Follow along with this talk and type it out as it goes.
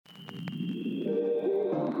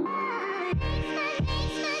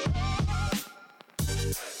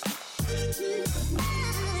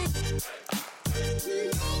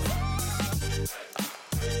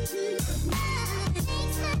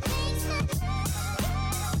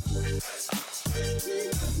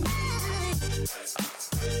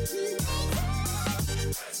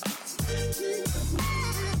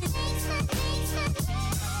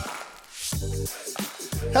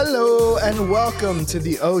Hello and welcome to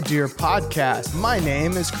the Oh Dear Podcast. My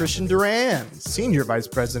name is Christian Duran, Senior Vice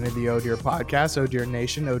President of the Oh Dear Podcast, Oh Dear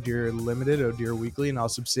Nation, Oh Dear Limited, Oh Dear Weekly, and all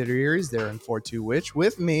subsidiaries there in 42 which.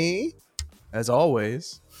 With me, as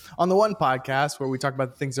always, on the one podcast where we talk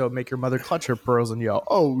about the things that would make your mother clutch her pearls and yell,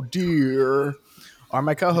 "Oh dear," are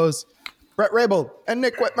my co-hosts Brett Rabel and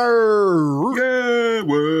Nick Whitmer. Yeah,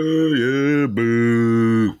 well, yeah,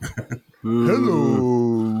 boo.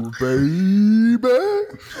 Hello, baby.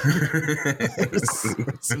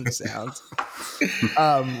 Some sounds.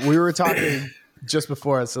 We were talking just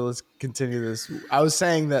before, so let's continue this. I was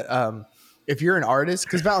saying that if you're an artist,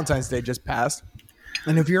 because Valentine's Day just passed,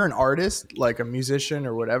 and if you're an artist, like a musician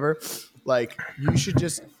or whatever, like you should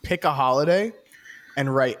just pick a holiday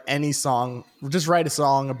and write any song. Just write a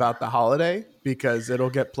song about the holiday because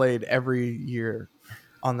it'll get played every year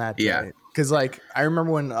on that day. Yeah. Because, like, I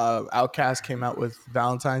remember when Outkast came out with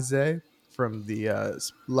Valentine's Day from the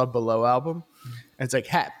Love Below album. And it's like,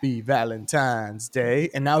 Happy Valentine's Day.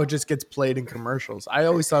 And now it just gets played in commercials. I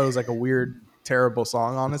always thought it was like a weird, terrible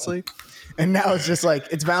song, honestly. And now it's just like,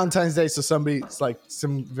 it's Valentine's Day. So somebody's like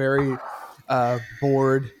some very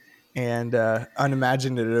bored and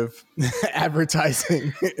unimaginative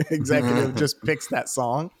advertising executive just picks that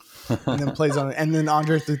song and then plays on it. And then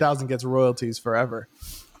Andre 3000 gets royalties forever.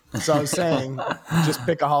 So I was saying, just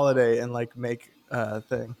pick a holiday and like make a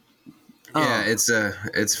thing. Yeah, it's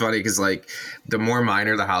funny because like the more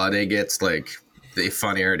minor the holiday gets, like the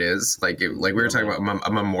funnier it is. Like we were talking about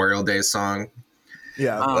a Memorial Day song.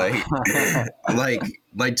 Yeah,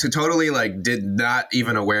 like to totally like did not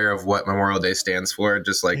even aware of what Memorial Day stands for.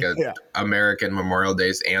 Just like a American Memorial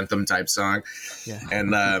Day's anthem type song. Yeah,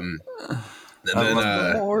 and then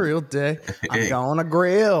Memorial Day, I'm gonna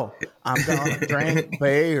grill, I'm gonna drink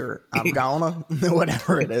beer, I'm gonna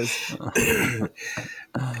whatever it is.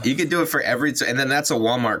 You could do it for every, and then that's a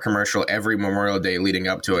Walmart commercial every Memorial Day leading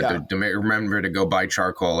up to it. To remember to go buy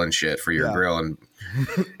charcoal and shit for your grill, and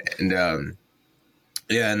and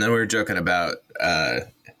then we were joking about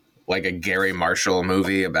like a Gary Marshall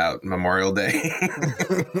movie about Memorial Day,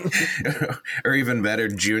 or even better,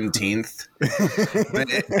 Juneteenth. But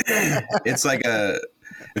it's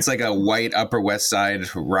like a white Upper West Side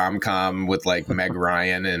rom-com with like Meg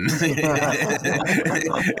Ryan, and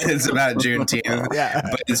it's about Juneteenth. Yeah.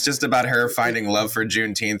 But it's just about her finding love for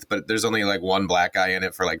Juneteenth, but there's only like one black guy in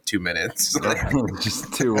it for like 2 minutes.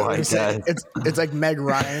 Just two white guys. It's like Meg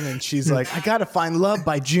Ryan, and she's like, I gotta find love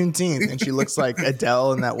by Juneteenth, and she looks like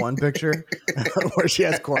Adele in that one picture where she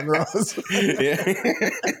has cornrows.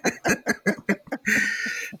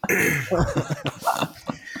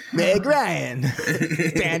 Meg Ryan,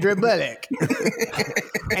 Sandra Bullock,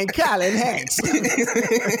 and Colin Hanks.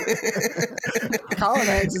 Colin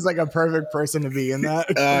Hanks is like a perfect person to be in that.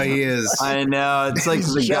 Oh, he is. I know. It's like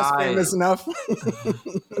he's the just guy. Famous enough.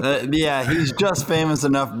 Yeah, he's just famous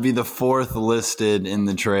enough to be the fourth listed in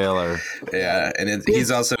the trailer. Yeah, and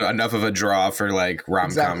he's also enough of a draw for like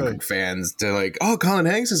rom-com fans to like, oh, Colin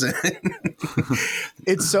Hanks is in it.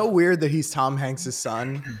 It's so weird that he's Tom Hanks'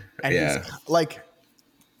 son. And he's like...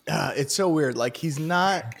 it's so weird. Like he's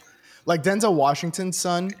not like Denzel Washington's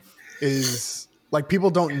son is like people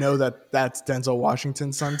don't know that that's Denzel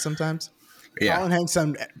Washington's son sometimes. Yeah. Colin Hanks'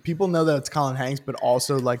 son, people know that it's Colin Hanks, but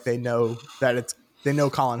also like they know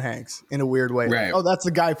Colin Hanks in a weird way. Right. Like, oh, that's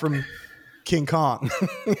the guy from King Kong.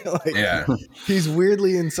 He's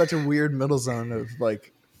weirdly in such a weird middle zone of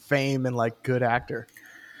like fame and like good actor.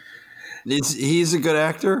 He's a good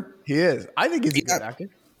actor. He is. I think he's a good actor.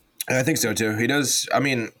 I think so too. He does. I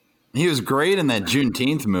mean, he was great in that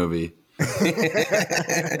Juneteenth movie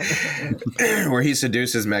where he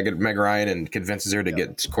seduces Meg Ryan and convinces her to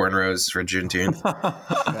get cornrows for Juneteenth.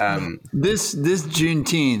 This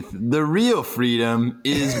Juneteenth, the real freedom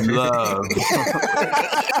is love.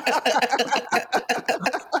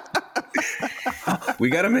 We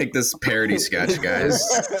got to make this parody sketch, guys.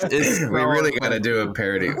 We really got to do a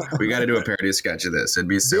parody. We got to do a parody sketch of this. It'd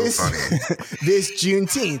be so funny. This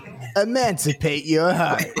Juneteenth, emancipate your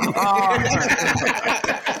heart.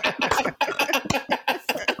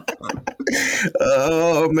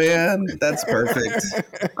 Oh man, that's perfect.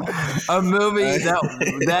 A movie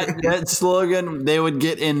that slogan, they would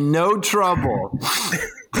get in no trouble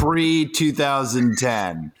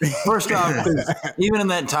pre-2010. First off, even in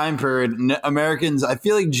that time period, Americans, I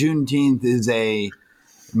feel like Juneteenth is a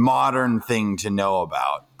modern thing to know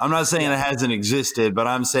about. I'm not saying it hasn't existed, but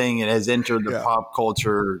I'm saying it has entered the pop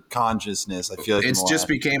culture consciousness. I feel like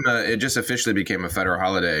it just officially became a federal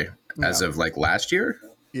holiday as of like last year.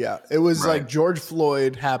 Yeah, it was like George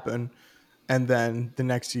Floyd happened, And then the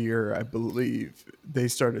next year, I believe, they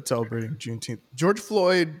started celebrating Juneteenth. George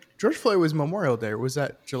Floyd was Memorial Day. Or was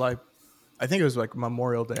that July? I think it was like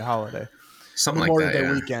Memorial Day holiday. Something Memorial like that,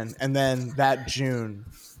 Day weekend. And then that June,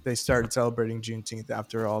 they started celebrating Juneteenth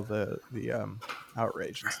after all the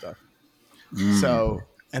outrage and stuff. So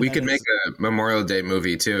we could make a Memorial Day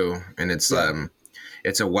movie too, and it's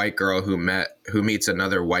a white girl who meets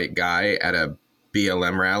another white guy at a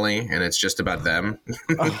BLM rally, and it's just about them.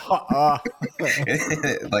 Like,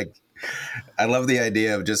 I love the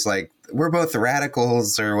idea of just like, we're both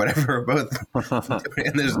radicals or whatever,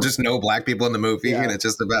 and there's just no black people in the movie, and it's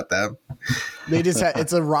just about them. They just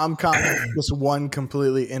it's a rom-com, just one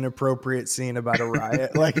completely inappropriate scene about a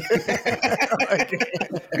riot,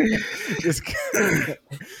 just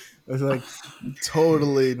it's like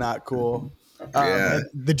totally not cool.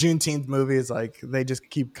 The Juneteenth movie is like, they just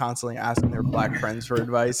keep constantly asking their black friends for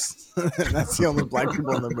advice. That's the only black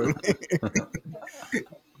people in the movie.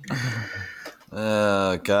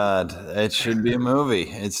 Oh God, it should be a movie.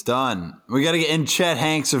 It's done. We got to get, and Chet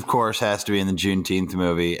Hanks, of course, has to be in the Juneteenth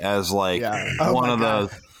movie as like one of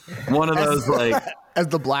those like as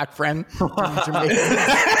the black friend from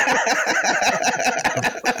Jamaica.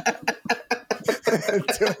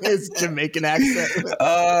 Doing his Jamaican accent.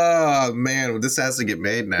 Oh man, this has to get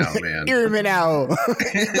made now, man. Hear me now.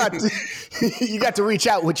 You got to reach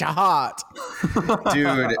out with your heart,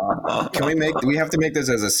 dude. We have to make this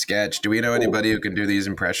as a sketch. Do we know anybody who can do these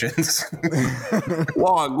impressions?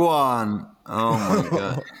 Wagwan. Oh my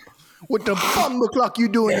God. What the bum clock you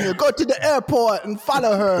doing here? Go to the airport and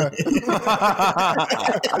follow her.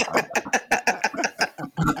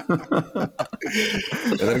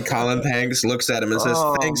 And then Colin Hanks looks at him and says,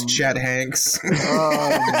 "Thanks, Chet Hanks."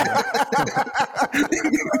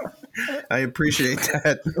 I appreciate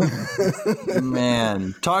that.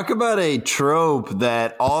 Man, talk about a trope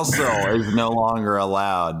that also is no longer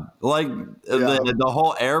allowed. Like the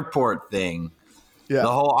whole airport thing. Yeah.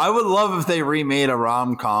 I would love if they remade a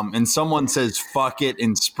rom-com and someone says "fuck it"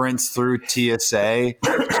 and sprints through TSA,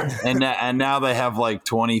 and now they have like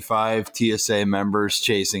 25 TSA members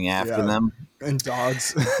chasing after them, and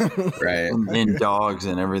dogs, right? And dogs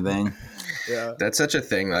and everything. Yeah, that's such a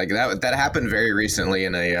thing. Like that happened very recently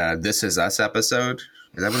in a This Is Us episode.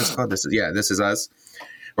 Is that what it's called? This Is Us.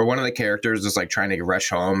 Where one of the characters is like trying to rush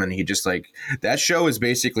home, and he just like, that show is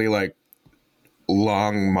basically like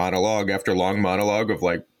long monologue after long monologue of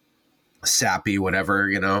like sappy whatever,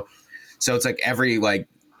 you know. So it's like every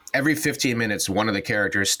 15 minutes one of the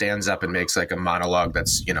characters stands up and makes like a monologue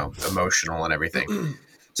that's, you know, emotional and everything.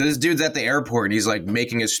 So this dude's at the airport and he's like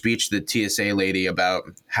making a speech to the TSA lady about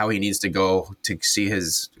how he needs to go to see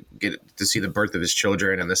the birth of his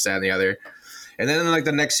children and this, that, and the other. And then like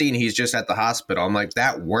the next scene, he's just at the hospital. I'm like,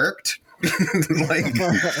 that worked? Like,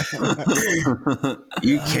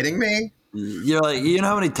 you kidding me? You're like, you know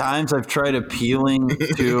how many times I've tried appealing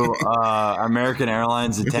to American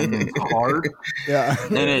Airlines attendant's heart,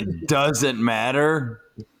 and it doesn't matter.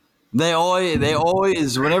 They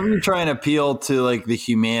always, whenever you try and appeal to like the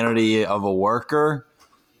humanity of a worker,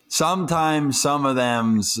 sometimes some of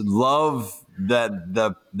them's love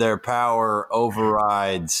that their power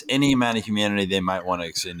overrides any amount of humanity they might want to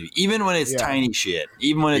extend to, even when it's tiny shit,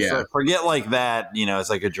 even when it's like, forget like that, you know, it's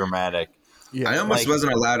like a dramatic. Yeah, I almost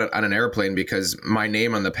wasn't allowed on an airplane because my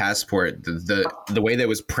name on the passport, the way that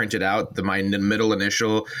was printed out, my middle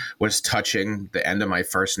initial was touching the end of my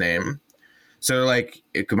first name. So like,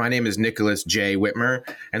 my name is Nicholas J. Whitmer,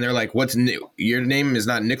 and they're like, "What's your name is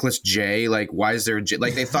not Nicholas J. Like, why is there a J?"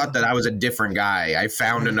 Like, they thought that I was a different guy. I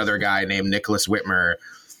found another guy named Nicholas Whitmer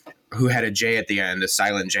who had a J at the end, a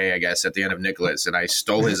silent J, I guess, at the end of Nicholas, and I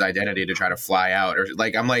stole his identity to try to fly out. Or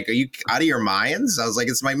like, I'm like, are you out of your minds? I was like,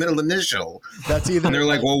 it's my middle initial. That's either. And they're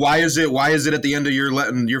like, well, why is it at the end of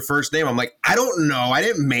your first name? I'm like, I don't know. I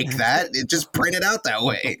didn't make that. It just printed out that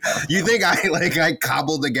way. You think I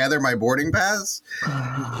cobbled together my boarding pass?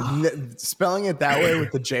 Spelling it that way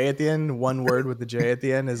with the J at the end, one word with the J at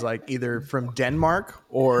the end, is like either from Denmark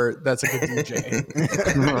or that's like a DJ.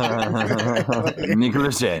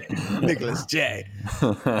 Nicholas J. Nicholas J.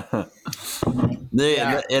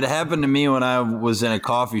 It happened to me when I was in a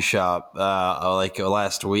coffee shop like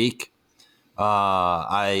last week.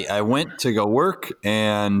 I went to go work,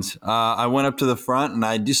 and I went up to the front, and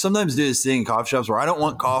I sometimes do this thing in coffee shops where I don't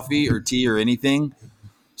want coffee or tea or anything.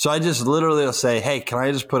 So I just literally will say, hey, can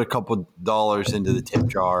I just put a couple dollars into the tip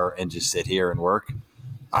jar and just sit here and work?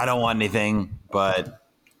 I don't want anything, but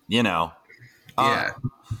you know. Yeah.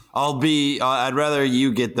 I'd rather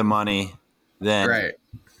you get the money than right.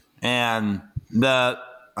 And the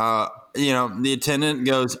attendant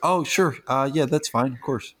goes, "Oh, sure. Yeah, that's fine. Of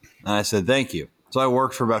course." And I said, thank you. So I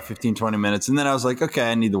worked for about 15, 20 minutes. And then I was like,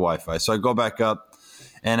 okay, I need the Wi-Fi. So I go back up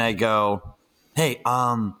and I go, hey,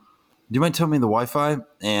 do you mind telling me the Wi-Fi?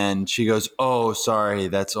 And she goes, oh, sorry,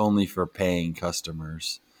 that's only for paying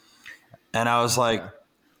customers. And I was like,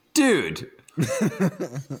 dude.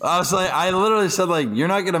 I literally said, like, you're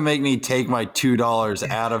not going to make me take my $2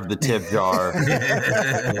 out of the tip jar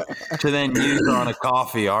to then use on a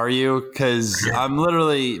coffee, are you? Because I'm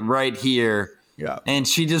literally right here. Yeah. And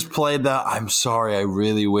she just played the, I'm sorry, I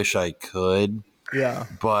really wish I could. Yeah.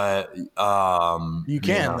 But you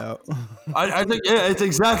can, though. I think, yeah, it's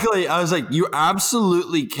exactly, I was like, you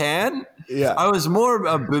absolutely can? Yeah. I was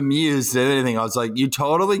more bemused than anything. I was like, you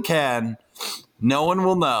totally can. No one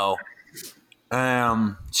will know.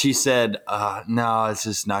 She said, no, it's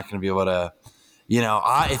just not going to be able to,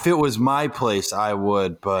 if it was my place, I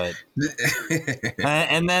would, but,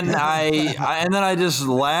 and then I just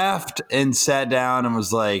laughed and sat down and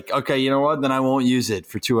was like, okay, you know what? Then I won't use it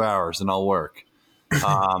for 2 hours and I'll work.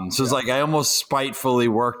 So it's like, I almost spitefully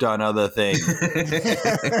worked on other things.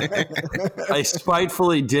 I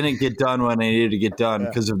spitefully didn't get done when I needed to get done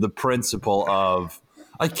because of the principle of,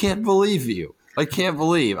 I can't believe you. I can't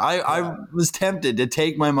believe I was tempted to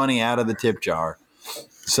take my money out of the tip jar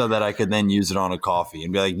so that I could then use it on a coffee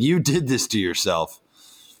and be like, you did this to yourself.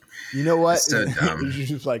 You know what? So dumb. You're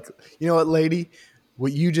just like, you know what, lady?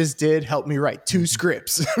 What you just did helped me write 2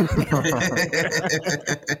 scripts.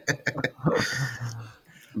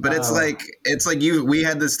 But it's like we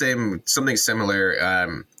had this something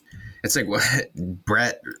similar. It's like what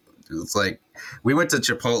Brett. It's like we went to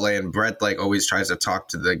Chipotle and Brett like always tries to talk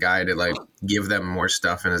to the guy to like give them more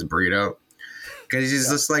stuff in his burrito. Because he's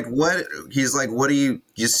just like, what? He's like, what do you?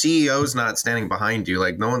 Your CEO's not standing behind you.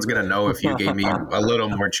 Like, no one's gonna know if you gave me a little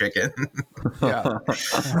more chicken. Yeah,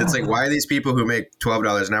 it's like, why are these people who make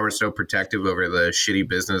 $12 an hour so protective over the shitty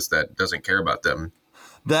business that doesn't care about them?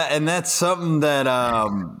 That's something that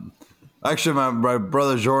actually my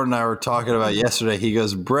brother Jordan and I were talking about yesterday. He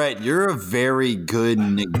goes, Brett, you're a very good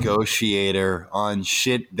negotiator on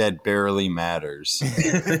shit that barely matters.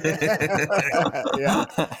 yeah.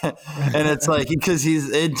 And it's like, because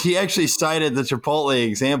he actually cited the Chipotle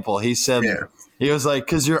example. He said, He was like,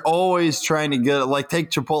 because you're always trying to get, like, take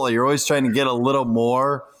Chipotle, you're always trying to get a little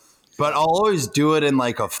more, but I'll always do it in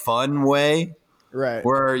like a fun way. Right.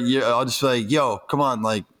 Where I'll just be like, yo, come on,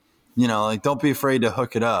 like, like, don't be afraid to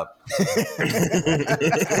hook it up. As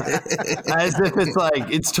if it's like,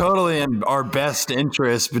 it's totally in our best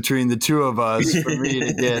interest between the two of us for me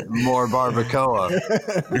to get more barbacoa.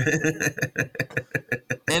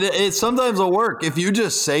 And it sometimes will work. If you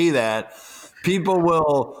just say that, people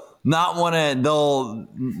will not want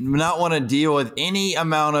to deal with any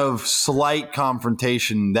amount of slight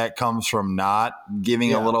confrontation that comes from not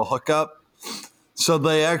giving a little hookup. So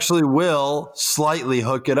they actually will slightly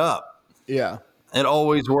hook it up. Yeah. It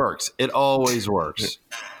always works. It always works.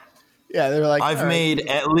 Yeah, they're like, I've made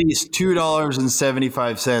at least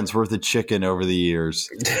 $2.75 worth of chicken over the years.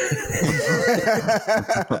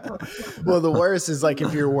 Well, the worst is like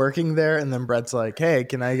if you're working there and then Brett's like, hey,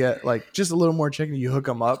 can I get like just a little more chicken? You hook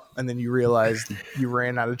them up and then you realize you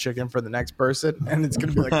ran out of chicken for the next person and it's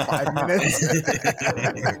going to be like 5 minutes.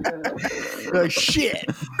 You're like, shit.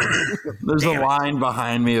 There's a line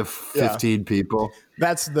behind me of 15 people.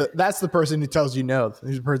 That's the person who tells you no.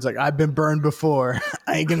 The person's like, I've been burned before.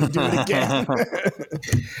 I ain't going to do it again.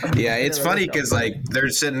 Yeah, it's funny because like they're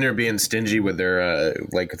sitting there being stingy with their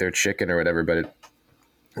their chicken or whatever, but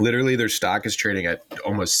literally their stock is trading at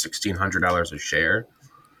almost $1,600 a share.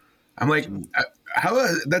 I'm like, how?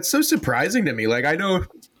 That's so surprising to me. Like, I know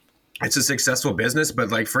it's a successful business, but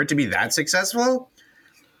like for it to be that successful,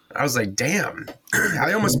 I was like, damn.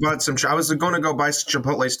 I almost bought some. I was going to go buy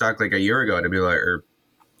Chipotle stock like a year ago to be like, or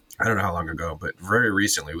I don't know how long ago, but very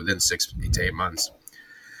recently, within 6 to 8 months.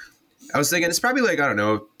 I was thinking it's probably like, I don't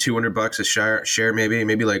know, $200 a share,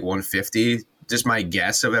 maybe like $150. Just my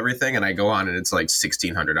guess of everything. And I go on and it's like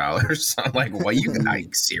 $1,600. I'm like, what, you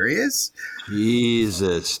like serious?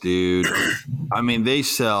 Jesus, dude. I mean, they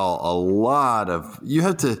sell a lot of, you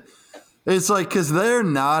have to, it's like, because they're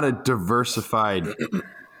not a diversified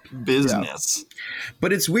business. Yeah.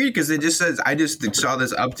 But it's weird because it just says, I just saw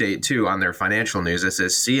this update too on their financial news. It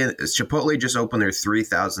says, Chipotle just opened their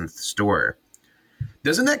 3,000th store.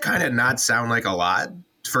 Doesn't that kind of not sound like a lot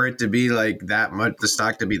for it to be like that much, the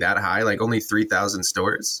stock to be that high, like only 3,000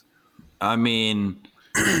 stores? I mean,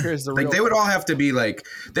 here's the like they would all have to be like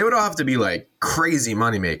crazy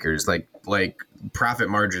moneymakers, like profit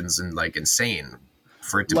margins and like insane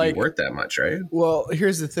for it to be worth that much, right? Well,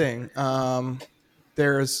 here's the thing.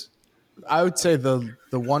 There's I would say the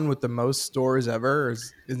one with the most stores ever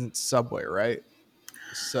isn't Subway, right?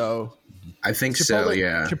 So I think so.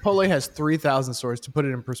 Yeah. Chipotle has 3,000 stores. To put it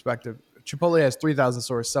in perspective, Chipotle has 3,000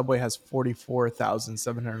 stores. Subway has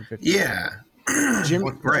 44,750. Yeah.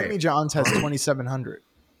 Jimmy John's has 2,700.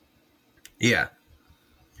 Yeah.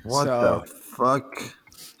 What the fuck?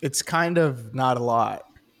 It's kind of not a lot.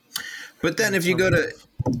 But then if you go to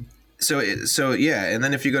so yeah, and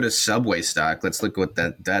then if you go to Subway stock, let's look what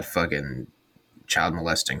that fucking child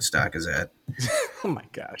molesting stock is at. Oh my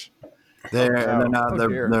gosh. They're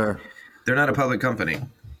not a public company.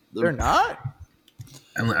 They're not?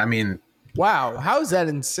 I mean, wow, how is that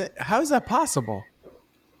insane? How is that possible?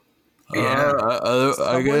 Yeah,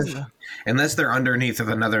 I guess unless they're underneath of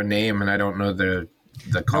another name, and I don't know the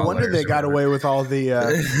no wonder they got away with all the.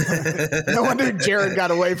 No wonder Jared got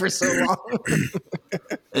away for so long.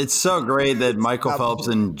 It's so great that Michael Phelps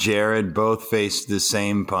and Jared both faced the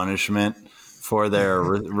same punishment for their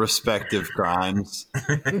respective crimes.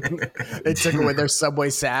 They took away their Subway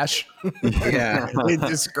sash. Yeah, they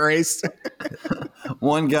disgraced.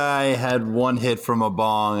 One guy had one hit from a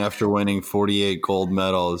bong after winning 48 gold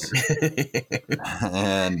medals,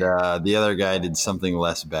 and the other guy did something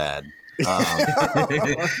less bad.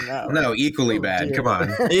 No, equally bad. Come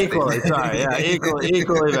on, equally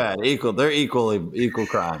bad. They're equal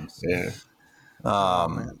crimes. Yeah.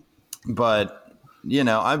 But you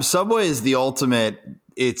know, Subway is the ultimate.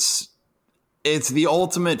 It's the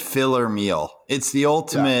ultimate filler meal. It's the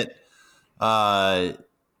ultimate. Yeah.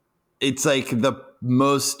 It's like the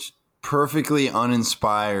most perfectly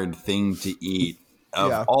uninspired thing to eat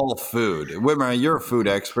of all food. Whitmer, you're a food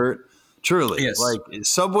expert. Truly. Yes. Like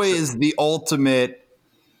Subway is the ultimate,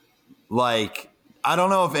 like, I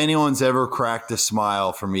don't know if anyone's ever cracked a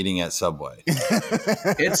smile from eating at Subway.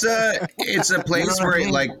 It's a place where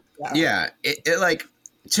it, like, yeah, it like,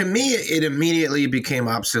 to me, it immediately became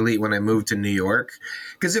obsolete when I moved to New York.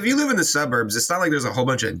 Because if you live in the suburbs, it's not like there's a whole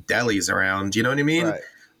bunch of delis around. You know what I mean? Right.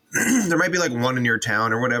 There might be like one in your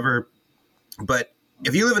town or whatever. But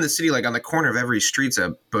if you live in the city, like on the corner of every street's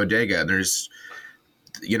a bodega. There's,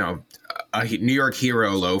 you know, a New York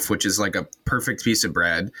Hero loaf, which is like a perfect piece of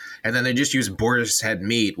bread. And then they just use boar's head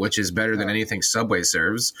meat, which is better than anything Subway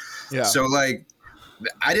serves. Yeah. So like,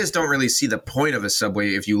 I just don't really see the point of a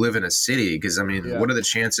Subway if you live in a city. Because I mean, what are the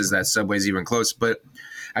chances that Subway's even close? But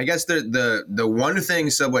I guess the one thing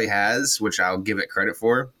Subway has, which I'll give it credit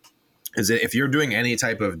for, is that if you're doing any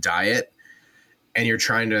type of diet and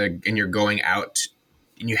you're going out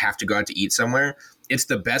and you have to go out to eat somewhere, it's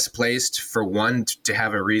the best place for one to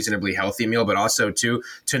have a reasonably healthy meal, but also two,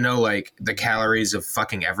 to know like the calories of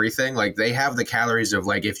fucking everything. Like they have the calories of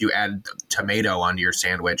like, if you add tomato onto your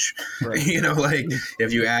sandwich, right. You know, like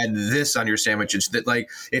if you add this on your sandwich, it's that like,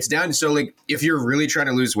 it's down. So like, if you're really trying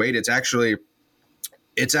to lose weight, it's actually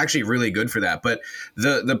really good for that. But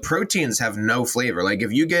the proteins have no flavor. Like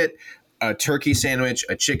if you get a turkey sandwich,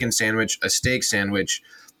 a chicken sandwich, a steak sandwich,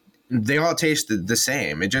 they all taste the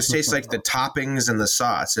same. It just tastes like the toppings and the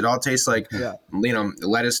sauce. It all tastes like, you know,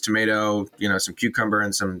 lettuce, tomato, you know, some cucumber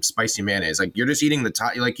and some spicy mayonnaise. Like you're just eating the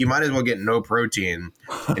top. Like you might as well get no protein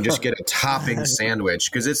and just get a topping sandwich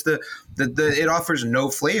because it's it offers no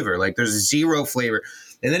flavor. Like there's zero flavor.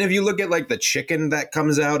 And then if you look at like the chicken that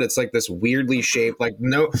comes out, it's like this weirdly shaped, like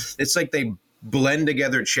it's like they blend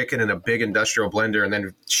together chicken in a big industrial blender and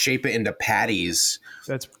then shape it into patties.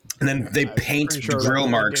 And then they paint grill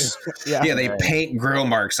marks. They paint grill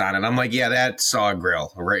marks on it. I'm like, yeah, that's a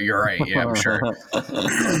grill. Right, you're right. Yeah, I'm sure.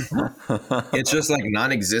 It's just like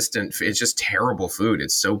non-existent. It's just terrible food.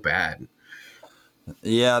 It's so bad.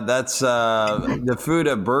 Yeah, that's the food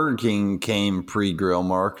at Burger King came pre-grill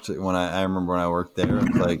marked. When I remember when I worked there,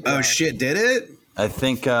 it's like, oh shit, did it? I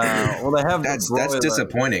think. Well, they have that's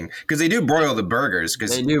disappointing because they do broil the burgers.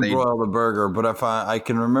 Because they broil the burger, but if I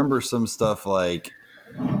can remember some stuff like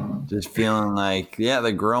just feeling like, yeah,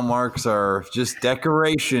 the grill marks are just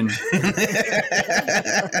decoration, just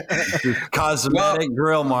cosmetic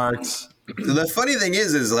grill marks. The funny thing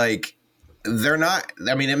is like they're not.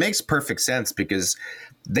 I mean, it makes perfect sense because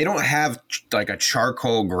they don't have like a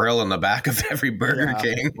charcoal grill in the back of every Burger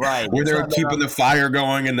King, right? Where they're keeping the fire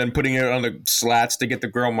going and then putting it on the slats to get the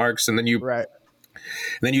grill marks, and then you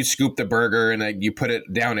then you scoop the burger and like you put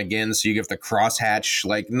it down again, so you get the crosshatch.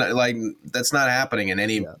 Like that's not happening in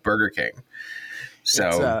any Burger King.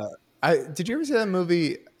 So, did you ever see that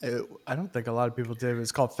movie? I don't think a lot of people did.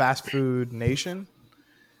 It's called Fast Food Nation.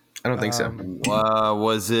 I don't think so.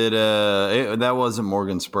 Was it? That wasn't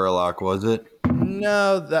Morgan Spurlock, was it?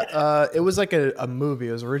 No, that it was like a movie.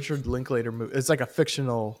 It was a Richard Linklater movie. It's like a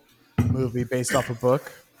fictional movie based off a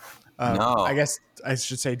book. No. I guess I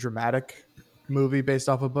should say dramatic movie based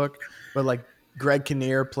off a book, but like Greg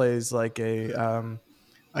Kinnear plays like a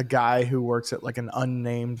guy who works at like an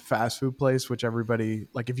unnamed fast food place, which everybody,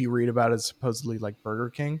 like if you read about it, is supposedly like Burger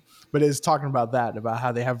King, but it's talking about that, about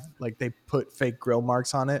how they have like, they put fake grill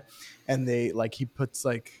marks on it, and they like, he puts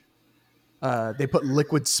like, they put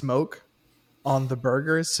liquid smoke on the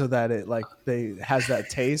burgers so that it like has that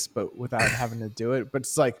taste, but without having to do it. But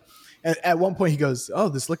it's like, at one point he goes, "Oh,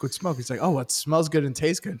 this liquid smoke." He's like, "Oh, it smells good and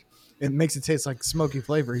tastes good. It makes it taste like smoky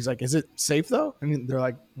flavor." He's like, "Is it safe though?" I mean, they're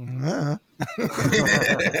like, I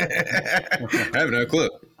have no clue.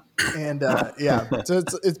 And yeah, so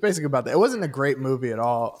it's basically about that. It wasn't a great movie at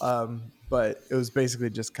all, but it was basically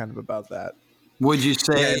just kind of about that. Would you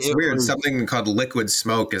say it's weird? Something called liquid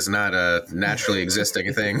smoke is not a naturally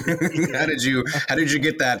existing thing. How did you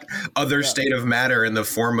get that other state of matter in the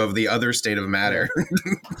form of the other state of matter?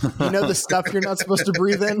 You know the stuff you're not supposed to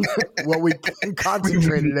breathe in? Well, we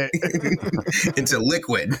concentrated it into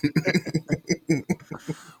liquid.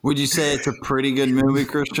 Would you say it's a pretty good movie,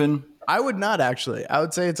 Christian? I would not, actually. I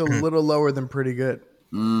would say it's a little lower than pretty good.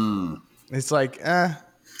 It's like,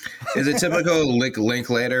 Is it typical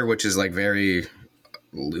Linklater, which is like very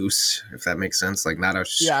loose, if that makes sense? Like not a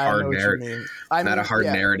hard narrative, not a hard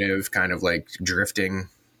narrative, kind of like drifting.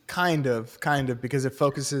 Kind of, because it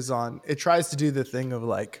focuses on, it tries to do the thing of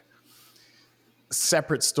like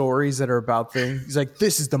separate stories that are about things. It's like,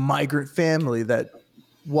 this is the migrant family that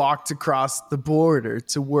walked across the border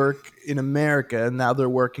to work in America, and now they're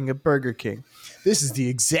working at Burger King. This is the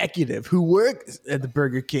executive who works at the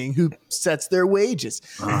Burger King who sets their wages.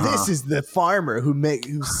 This is the farmer who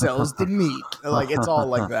sells the meat. Like, it's all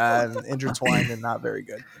like that and intertwined and not very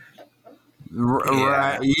good.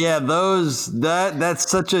 Right. Yeah,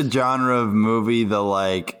 that's such a genre of movie, the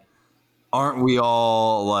like, aren't we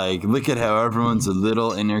all like, look at how everyone's a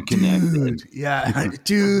little interconnected.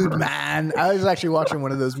 Dude, man. I was actually watching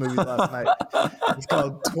one of those movies last night. It's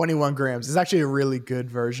called 21 Grams. It's actually a really good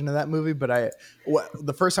version of that movie, but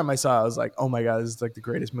the first time I saw it, I was like, oh my God, this is like the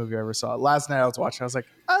greatest movie I ever saw. Last night I was watching, I was like,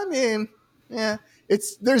 I mean, yeah,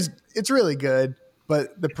 it's really good,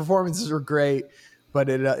 but the performances are great, but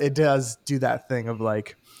it does do that thing of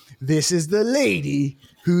like, this is the lady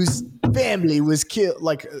whose family was killed.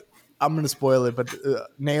 Like, I'm going to spoil it, but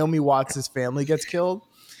Naomi Watts' family gets killed,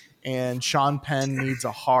 and Sean Penn needs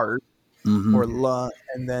a heart or lung,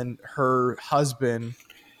 and then her husband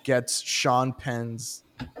gets Sean Penn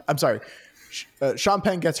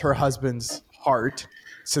gets her husband's heart,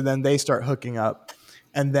 so then they start hooking up,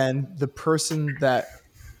 and then the person that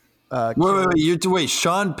wait,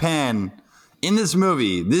 Sean Penn in this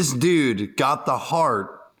movie, this dude got the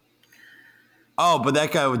heart. Oh, but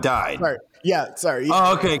that guy died. Sorry.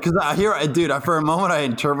 Oh, okay. Because for a moment I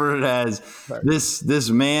interpreted it as this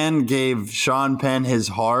man gave Sean Penn his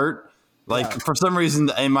heart. Like for some reason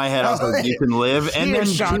in my head I was like, you can live, and then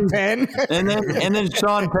Sean Penn, and then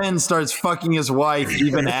Sean Penn starts fucking his wife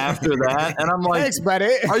even after that, and I'm like, thanks, buddy.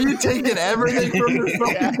 Are you taking everything from this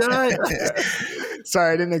fucking guy?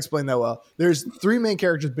 Sorry, I didn't explain that well. There's three main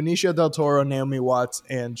characters: Benicio del Toro, Naomi Watts,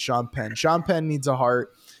 and Sean Penn. Sean Penn needs a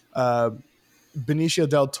heart. Benicio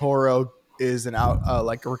del Toro is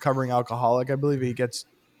like a recovering alcoholic, I believe. He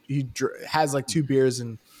has like 2 beers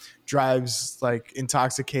and drives like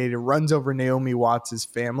intoxicated, runs over Naomi Watts'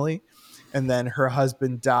 family, and then her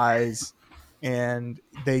husband dies, and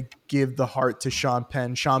they give the heart to Sean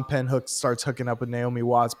Penn. Sean Penn starts hooking up with Naomi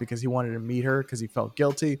Watts because he wanted to meet her because he felt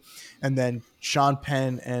guilty, and then Sean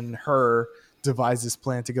Penn and her devise this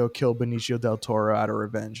plan to go kill Benicio del Toro out of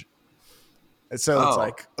revenge. So it's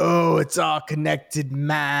like, it's all connected,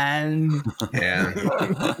 man. Yeah.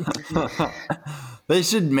 They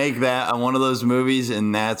should make that one of those movies,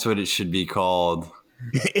 and that's what it should be called.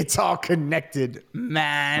 It's all connected,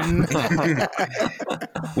 man.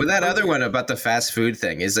 With that other one about the fast food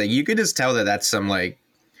thing, is like you could just tell that that's some like,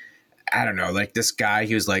 I don't know, like this guy,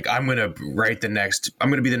 he was like, I'm going to be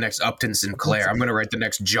the next Upton Sinclair. I'm going to write the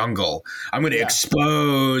next Jungle. I'm going to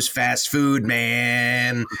expose fast food,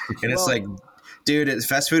 man. And it's like, dude,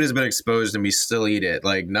 fast food has been exposed and we still eat it.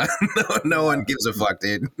 Like, no one gives a fuck,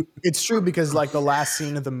 dude. It's true, because like the last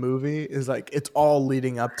scene of the movie is like, it's all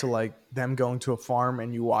leading up to like them going to a farm,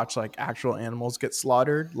 and you watch like actual animals get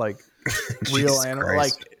slaughtered, like real animals.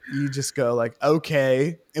 Like you just go like,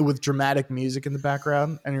 okay, and with dramatic music in the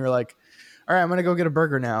background, and you're like, all right, I'm gonna go get a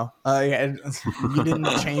burger now. You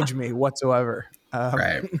didn't change me whatsoever.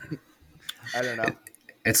 Right. I don't know.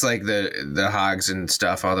 It's like the hogs and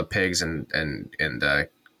stuff, all the pigs and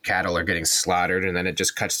cattle are getting slaughtered, and then it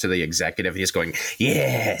just cuts to the executive, and he's going,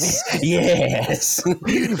 yes, yes,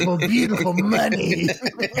 beautiful, beautiful money.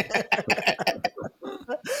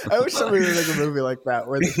 I wish somebody would make a movie like that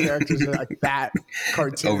where the characters are like that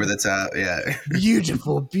cartoon. Over the top, yeah.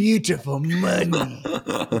 Beautiful, beautiful money.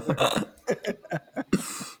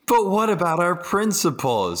 But what about our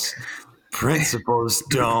principles? Principles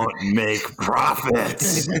don't make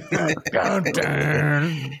profits. Dun,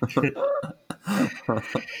 dun.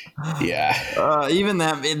 Yeah. Even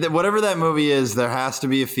that, whatever that movie is, there has to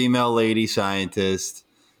be a female lady scientist.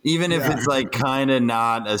 Even if it's like kind of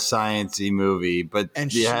not a sciencey movie, but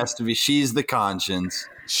it has to be. She's the conscience.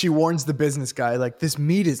 She warns the business guy, like, this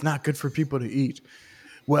meat is not good for people to eat.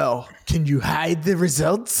 Well, can you hide the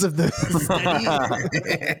results of the study?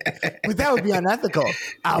 Well, that would be unethical.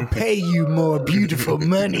 I'll pay you more beautiful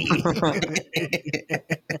money.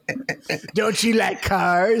 Don't you like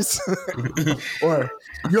cars? Or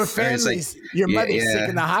your family's, like, your mother's sick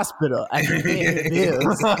in the hospital. I can pay the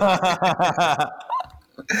bills.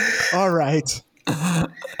 All right.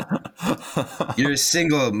 You're a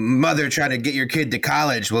single mother trying to get your kid to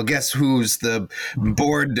college. Well, guess who's the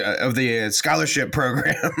board of the scholarship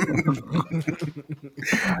program?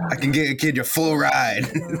 I can get a kid a full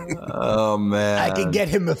ride. Oh, man. I can get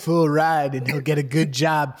him a full ride and he'll get a good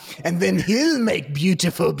job. And then he'll make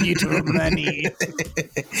beautiful, beautiful money.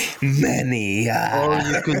 Money. Or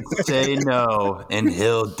you could say no and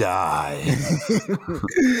he'll die.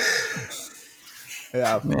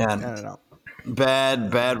 Yeah, man. I don't know.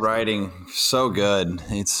 Bad writing. So good.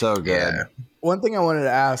 It's so good. Yeah. One thing I wanted to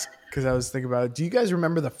ask, because I was thinking about it, do you guys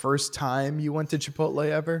remember the first time you went to Chipotle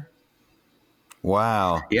ever?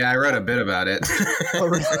 Wow. Yeah, I wrote a bit about it.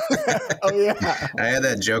 Oh, yeah. I had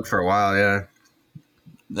that joke for a while, yeah.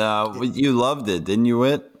 You loved it, didn't you,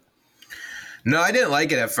 Whit? No, I didn't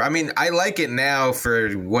like it. I mean, I like it now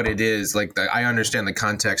for what it is. Like, I understand the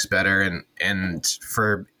context better, and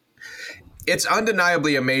for... It's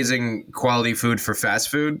undeniably amazing quality food for fast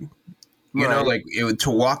food. You know, like to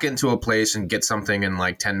walk into a place and get something in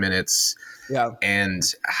like 10 minutes. Yeah. And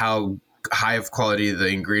how high of quality the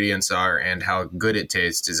ingredients are and how good it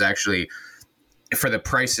tastes is actually, for the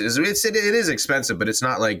prices, it is expensive, but it's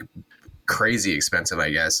not like crazy expensive, I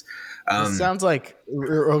guess. It sounds like,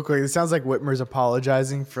 real quick, it sounds like Whitmer's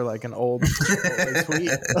apologizing for like an old tweet.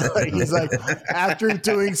 He's like, after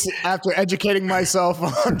educating myself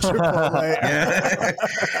on Chipotle,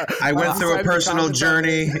 I went through a personal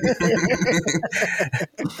journey.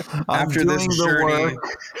 After this journey,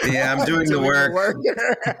 I'm doing the work.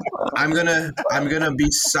 I'm gonna be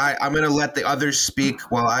I'm gonna let the others speak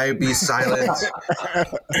while I be silent.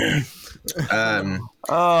 Man.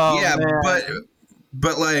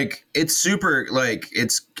 But like, it's super, like,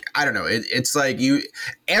 it's, I don't know. It's like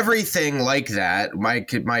everything like that. My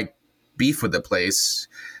beef with the place,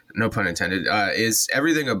 no pun intended, is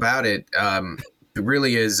everything about it.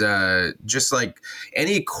 Really is just like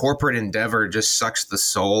any corporate endeavor just sucks the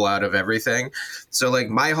soul out of everything. So like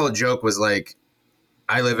my whole joke was like,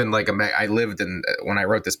 when I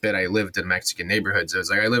wrote this bit, I lived in a Mexican neighborhood. So it's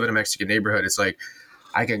like, I live in a Mexican neighborhood. It's like,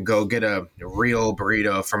 I can go get a real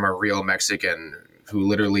burrito from a real Mexican who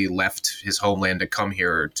literally left his homeland to come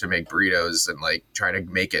here to make burritos and like try to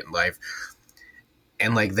make it in life.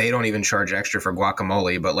 And like, they don't even charge extra for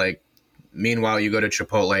guacamole, but like, meanwhile, you go to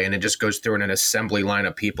Chipotle and it just goes through an assembly line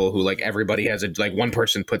of people who like everybody has like one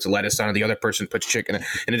person puts lettuce on it, the other person puts chicken,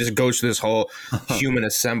 and it just goes through this whole human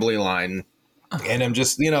assembly line. And I'm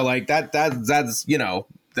just, like that's,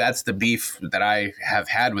 that's the beef that I have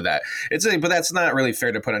had with that. But that's not really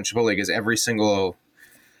fair to put on Chipotle because every single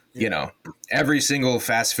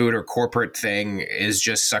fast food or corporate thing is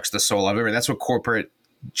just sucks the soul out of it. That's what corporate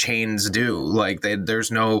chains do. Like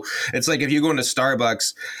it's like if you go into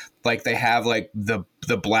Starbucks, like they have like the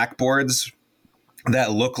blackboards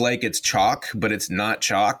that look like it's chalk, but it's not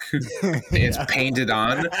chalk. It's painted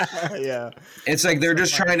on. Yeah. It's like they're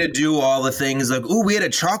just trying to do all the things like, oh, we had a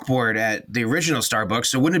chalkboard at the original Starbucks,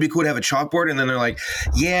 so wouldn't it be cool to have a chalkboard? And then they're like,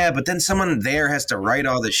 yeah, but then someone there has to write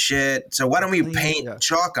all the shit. So why don't we paint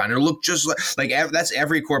chalk on it? It'll look just like that's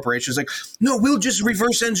every corporation. It's like, no, we'll just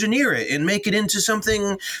reverse engineer it and make it into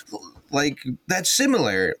something like that's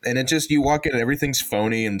similar. And it just, you walk in and everything's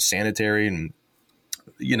phony and sanitary and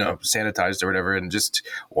sanitized or whatever, and just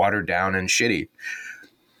watered down and shitty.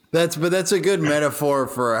 That's a good metaphor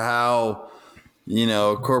for how,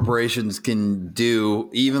 corporations can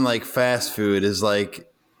do, even like fast food is like,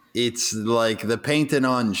 it's like the painted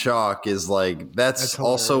on chalk is like, that's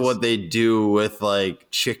also what they do with like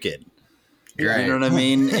chicken. Right. You know what I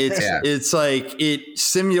mean? It's like, it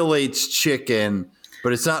simulates chicken,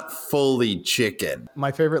 but it's not fully chicken.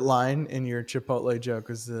 My favorite line in your Chipotle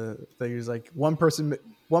joke is they use like one person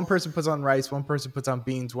one person puts on rice, one person puts on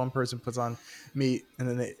beans, one person puts on meat, and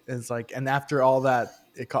then it's like, and after all that,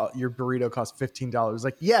 your burrito costs $15.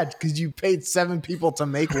 Like, yeah, because you paid 7 people to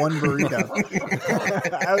make one burrito.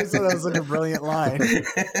 I always thought that was like a brilliant line.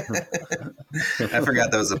 I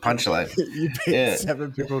forgot that was a punchline. You paid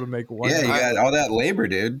 7 people to make one. Yeah, you got all that labor,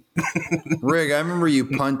 dude. Rig, I remember you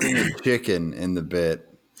punting a chicken in the bit.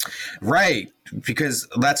 Right, because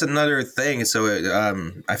that's another thing. So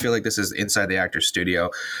I feel like this is inside the actor's studio.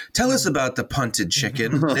 Tell us about the punted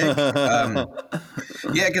chicken, Nick.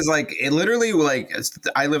 Yeah, because like it literally, like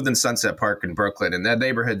I lived in Sunset Park in Brooklyn, and that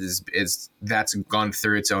neighborhood is that's gone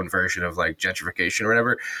through its own version of like gentrification or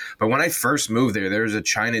whatever. But when I first moved there was a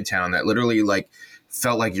Chinatown that literally like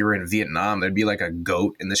felt like you were in Vietnam. There'd be like a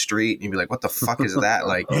goat in the street and you'd be like, what the fuck is that?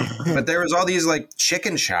 Like, but there was all these like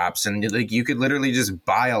chicken shops and like you could literally just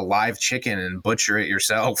buy a live chicken and butcher it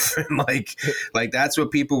yourself. And like that's what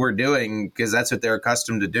people were doing because that's what they're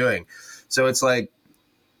accustomed to doing. So it's like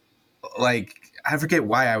I forget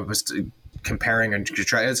why I was comparing and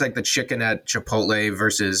try. It's like the chicken at Chipotle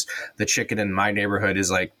versus the chicken in my neighborhood is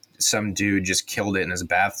like some dude just killed it in his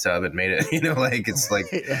bathtub and made it, like it's like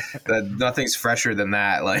that. Nothing's fresher than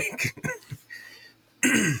that. Like,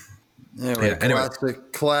 anyway.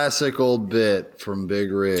 Classic old bit from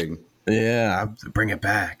Big Rig. Yeah, bring it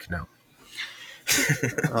back. No.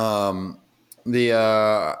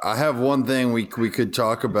 I have one thing we could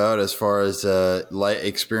talk about as far as light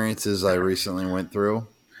experiences I recently went through.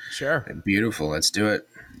 Sure. Beautiful. Let's do it.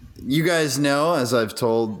 You guys know, as I've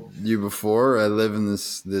told you before, I live in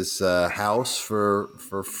this house for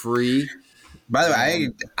free. By the way,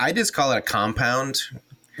 I just call it a compound.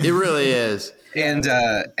 It really is. And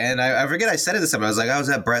I forget I said it to someone. I was like, I was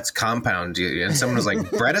at Brett's compound. And someone was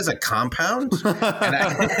like, Brett is a compound? And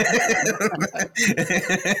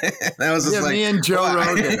I was just like, me and Joe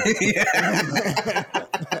Rogan.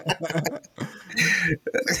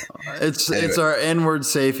 It's our N-word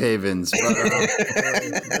safe havens.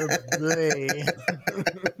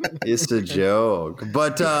 It's a joke,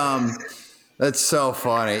 but that's so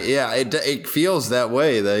funny. Yeah, it feels that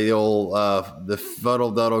way. The old the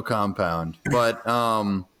Fuddle Duddle compound. But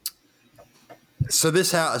so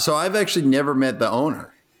this house. So I've actually never met the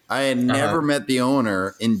owner. I had never met the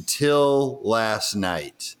owner until last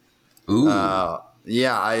night. Ooh.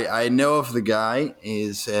 Yeah, I know of the guy.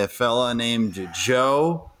 He's a fella named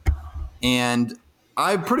Joe, and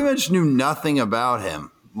I pretty much knew nothing about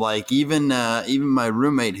him. Like even my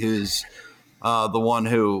roommate, who's the one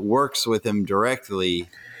who works with him directly,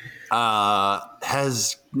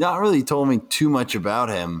 has not really told me too much about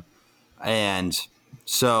him. And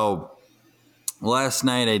so last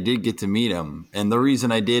night I did get to meet him, and the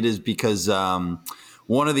reason I did is because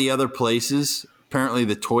one of the other places. Apparently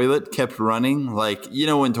the toilet kept running. Like,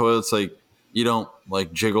 when toilets, like, you don't,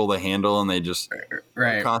 like, jiggle the handle and they just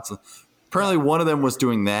right. Constantly. Apparently one of them was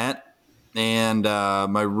doing that. And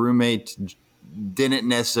my roommate didn't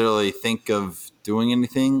necessarily think of doing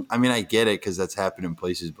anything. I mean, I get it because that's happened in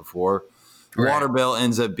places before. Right. Water bill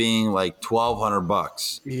ends up being like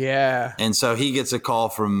 $1,200. Yeah. And so he gets a call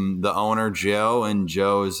from the owner, Joe, and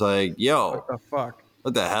Joe is like, yo. What the fuck?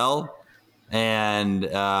 What the hell? And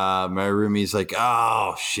my roomie's like,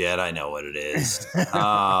 oh, shit, I know what it is.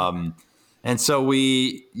 And so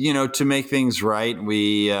we, to make things right,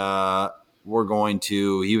 he was going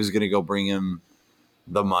to go bring him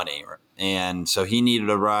the money. And so he needed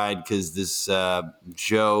a ride because this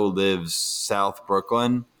Joe lives South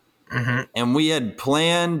Brooklyn. Mm-hmm. And we had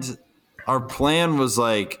our plan was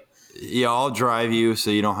like, I'll drive you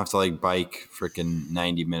so you don't have to like bike freaking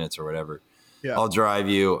 90 minutes or whatever. Yeah. I'll drive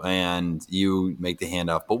you and you make the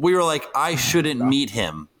handoff. But we were like, I shouldn't meet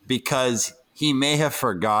him because he may have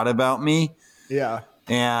forgot about me. Yeah.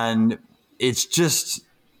 And it's just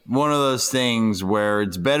one of those things where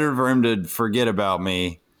it's better for him to forget about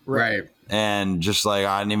me. Right. And just like,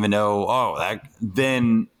 I didn't even know,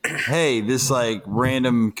 then, hey, this like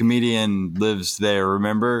random comedian lives there,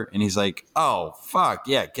 remember? And he's like, oh, fuck,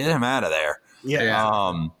 yeah, get him out of there.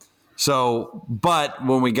 Yeah. So, but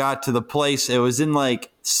when we got to the place, it was in like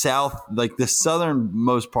the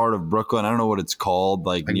southernmost part of Brooklyn. I don't know what it's called,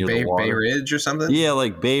 like near the water. Bay Ridge or something? Yeah,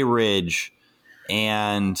 like Bay Ridge.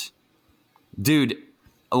 And dude,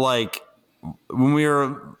 like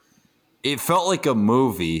it felt like a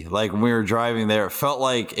movie. Like when we were driving there, it felt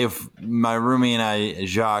like if my roomie and I,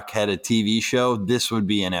 Jacques, had a TV show, this would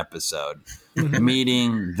be an episode.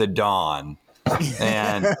 Meeting the Dawn.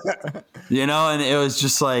 And and it was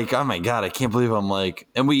just like, oh my God, I can't believe I'm like,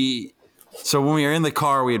 so when we were in the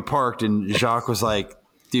car, we had parked and Jacques was like,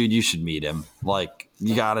 dude, you should meet him. Like,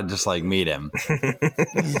 you gotta just like meet him.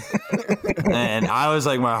 And I was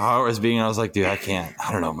like, my heart was beating. I was like, dude, I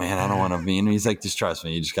don't know, man. I don't want to meet him. He's like, just trust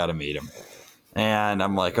me. You just gotta meet him. And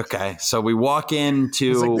I'm like, okay. So we walk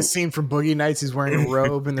into. It's like the scene from Boogie Nights. He's wearing a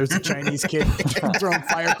robe, and there's a Chinese kid throwing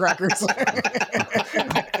firecrackers.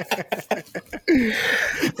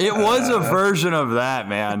 It was a version of that,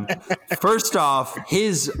 man. First off,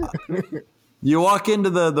 you walk into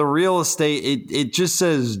the real estate. It just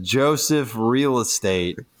says Joseph Real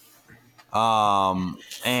Estate, and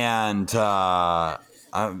I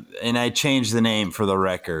changed the name for the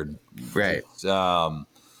record, right?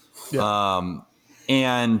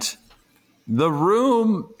 And the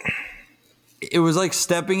room, it was like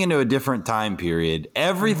stepping into a different time period.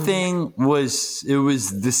 Everything was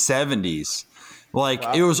the 70s. Like,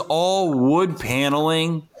 wow. It was all wood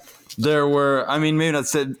paneling. There were, I mean, maybe not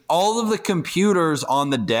said, all of the computers on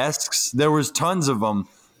the desks, there was tons of them.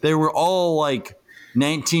 They were all like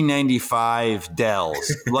 1995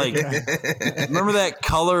 Dells. Like, remember that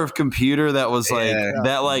color of computer that was like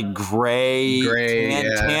that, like gray,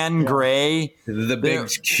 tan gray, the big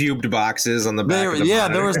cubed boxes on the back. Of the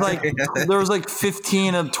monitor. there was like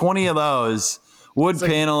 15 of 20 of those wood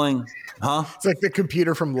paneling. Huh? It's like the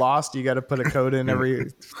computer from Lost. You got to put a code in every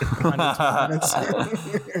 100 minutes.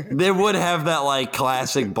 They would have that like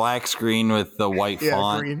classic black screen with the white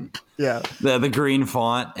font. Green. Yeah, the green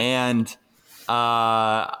font. And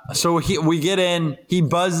so we get in. He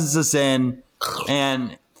buzzes us in,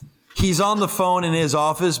 and he's on the phone in his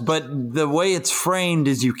office. But the way it's framed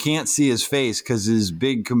is you can't see his face because his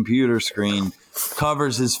big computer screen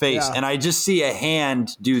covers his face. And I just see a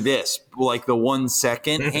hand do this, like the 1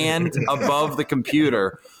 second hand above the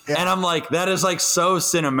computer. And I'm like, that is like so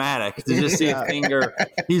cinematic to just see a finger.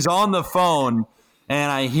 He's on the phone, and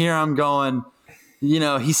I hear him going,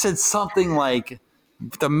 he said something like,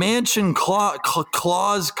 the mansion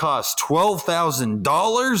clause costs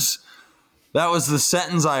 $12,000. That was the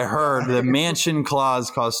sentence I heard. The mansion clause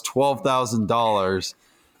costs $12,000.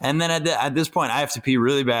 And then at this point, I have to pee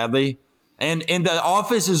really badly. And the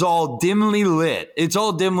office is all dimly lit. It's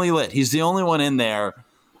all dimly lit. He's the only one in there.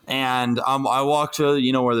 And I walk to,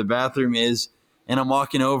 where the bathroom is. And I'm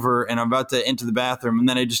walking over, and I'm about to enter the bathroom. And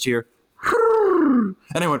then I just hear, and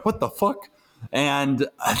I went, what the fuck? And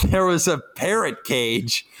there was a parrot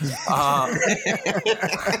cage of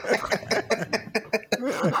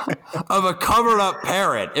a covered up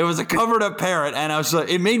parrot. It was a covered up parrot, and I was like,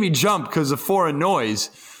 it made me jump because of foreign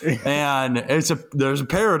noise. And there's a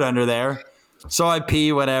parrot under there, so I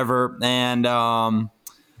pee whatever, and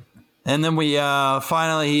then we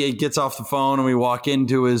finally he gets off the phone, and we walk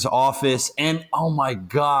into his office, and oh my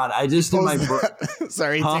god, I just in my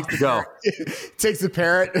sorry, he takes the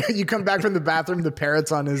parrot. You come back from the bathroom, the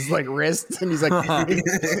parrot's on his like wrist, and he's like,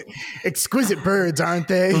 exquisite birds, aren't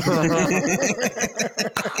they?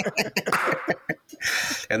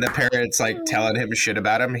 And the parrot's like telling him shit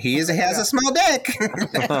about him. He has a small dick.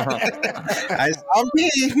 I saw him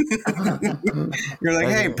pee. You're like,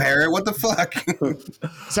 hey, parrot, what the fuck?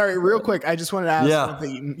 Sorry, real quick. I just wanted to ask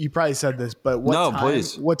something. You probably said this, but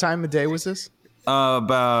what time of day was this?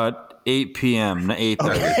 About 8 p.m. 8:30.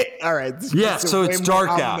 Okay. All right. Yeah, so it's dark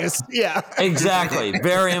out. Yeah. Exactly.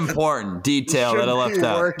 Very important detail that I left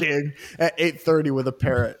out. Working at 8:30 with a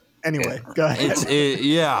parrot. Anyway, go ahead.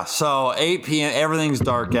 So 8 p.m. Everything's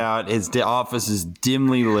dark out. His office is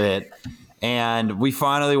dimly lit, and we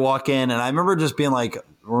finally walk in. And I remember just being like,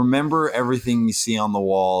 "Remember everything you see on the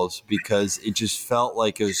walls," because it just felt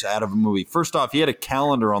like it was out of a movie. First off, he had a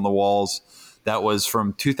calendar on the walls that was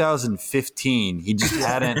from 2015. He just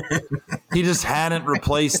hadn't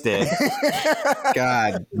replaced it.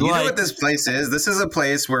 God, you know what this place is? This is a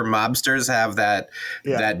place where mobsters have that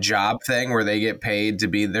job thing where they get paid to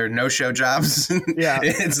be there. No show jobs. Yeah,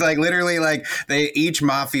 it's like literally like each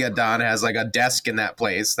mafia don has like a desk in that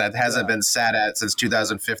place that hasn't been sat at since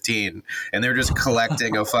 2015, and they're just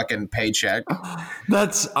collecting a fucking paycheck.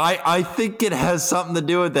 I think it has something to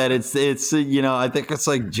do with that. It's I think it's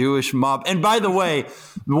like Jewish mob. And by the way,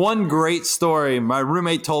 one great story my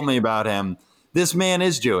roommate told me about him. This man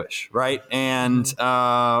is Jewish, right? And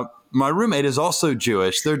my roommate is also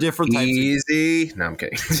Jewish. They're different types. Easy. No, I'm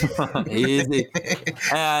kidding. Easy.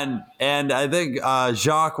 And I think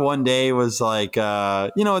Jacques one day was like,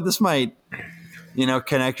 this might,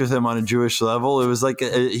 connect with him on a Jewish level. It was like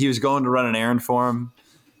he was going to run an errand for him,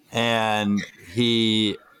 and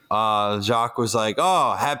Jacques was like,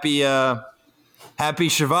 "Oh, happy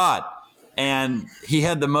Shabbat." And he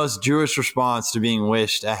had the most Jewish response to being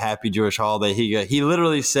wished a happy Jewish holiday. He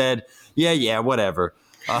literally said, yeah, whatever.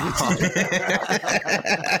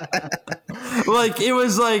 Like it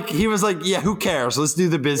was like he was like, yeah, who cares? Let's do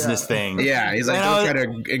the business thing. Yeah, he's like, don't try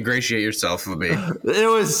to ingratiate yourself with me. It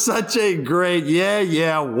was such a great,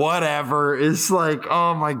 whatever. It's like,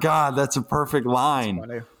 oh my God, that's a perfect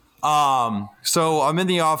line. So I'm in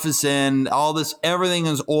the office and everything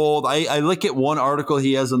is old. I look at one article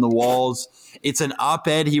he has on the walls. It's an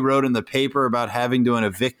op-ed he wrote in the paper about having to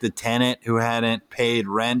evict the tenant who hadn't paid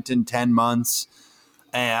rent in 10 months.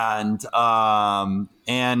 And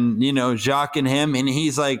you know, Jacques and him, and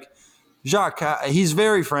he's like, Jacques, he's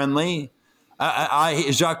very friendly.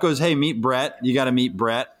 Jacques goes, hey, meet Brett. You got to meet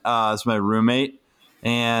Brett. It's my roommate.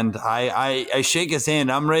 And I shake his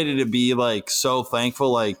hand. I'm ready to be like so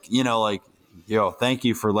thankful, like, you know, like, yo, thank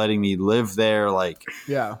you for letting me live there. Like,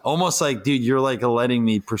 almost like, dude, you're like letting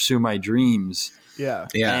me pursue my dreams. Yeah.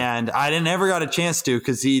 And I never got a chance to,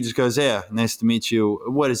 because he just goes, yeah, nice to meet you.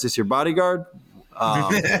 What is this, your bodyguard?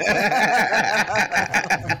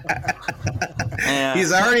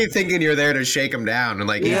 He's already thinking you're there to shake him down, and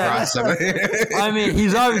like he brought somebody. I mean,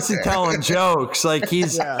 he's obviously telling jokes. Like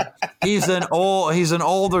he's an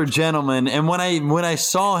older gentleman, and when I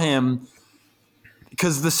saw him,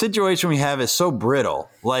 because the situation we have is so brittle,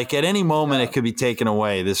 like at any moment it could be taken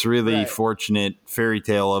away. This really fortunate fairy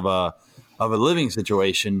tale of a living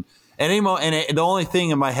situation. At any moment, and the only thing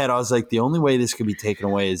in my head, I was like, the only way this could be taken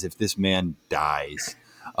away is if this man dies.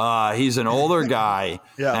 He's an older guy,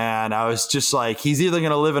 and I was just like, he's either going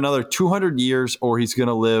to live another 200 years or he's going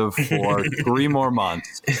to live for 3 more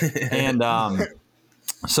months. And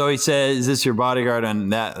so he says, is this your bodyguard?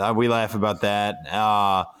 And that we laugh about that.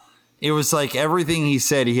 It was like everything he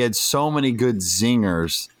said, he had so many good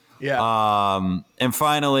zingers. And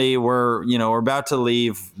finally we're about to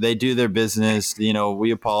leave. They do their business. You know,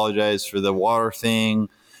 we apologize for the water thing.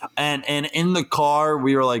 And in the car,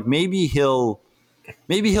 we were like, maybe he'll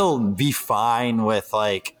be fine with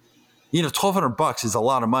like, you know, $1,200 is a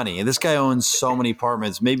lot of money. And this guy owns so many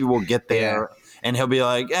apartments. Maybe we'll get there and he'll be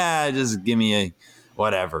like, just give me a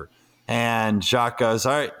whatever. And Jacques goes,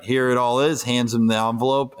 all right, here it all is, hands him the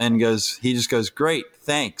envelope and he just goes, great,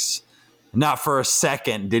 thanks. Not for a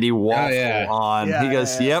second did he waffle on. He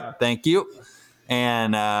goes, yep, thank you.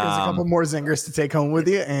 And there's a couple more zingers to take home with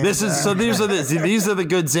you. And, these are the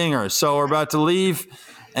good zingers. So we're about to leave,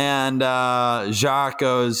 and Jacques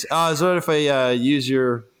goes, is it if I use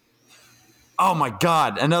your? Oh my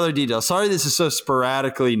God! Another detail. Sorry, this is so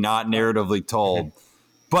sporadically not narratively told,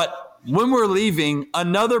 but when we're leaving,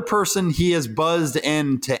 another person he has buzzed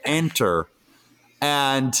in to enter,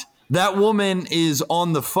 and that woman is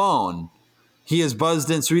on the phone. He has buzzed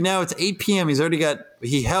in. So now it's 8 p.m. He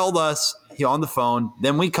held us on the phone.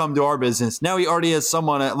 Then we come to our business. Now he already has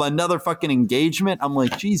another fucking engagement. I'm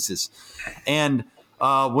like, Jesus. And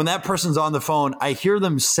when that person's on the phone, I hear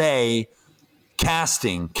them say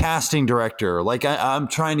casting director. Like I'm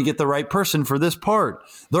trying to get the right person for this part.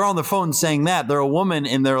 They're on the phone saying that. They're a woman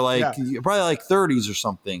and they're like, probably like 30s or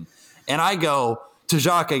something. And I go to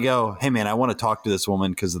Jacques, hey man, I want to talk to this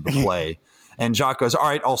woman because of the play. And Jacques goes, all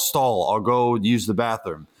right, I'll stall. I'll go use the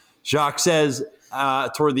bathroom. Jacques says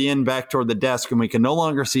toward the end, back toward the desk, and we can no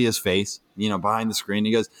longer see his face, you know, behind the screen.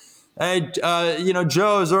 He goes, hey,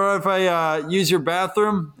 Joe, is it all right if I use your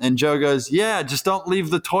bathroom? And Joe goes, yeah, just don't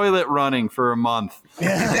leave the toilet running for a month.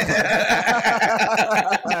 That's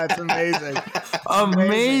amazing.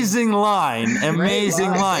 Amazing line.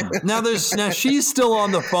 Now she's still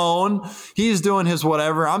on the phone. He's doing his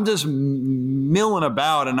whatever. I'm just milling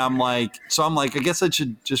about, and I'm like, I guess I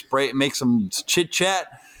should just make some chit chat.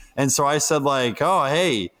 And so I said like, oh,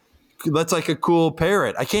 hey, that's like a cool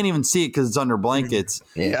parrot. I can't even see it because it's under blankets.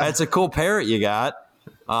 That's a cool parrot you got.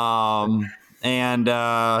 And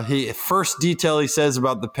first detail he says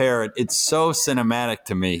about the parrot, it's so cinematic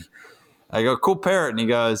to me. I go, cool parrot. And he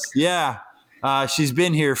goes, yeah, she's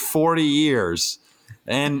been here 40 years.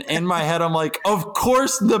 And in my head, I'm like, of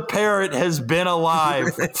course the parrot has been alive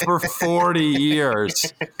for 40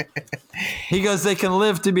 years. He goes, they can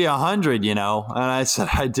live to be 100, you know. And I said,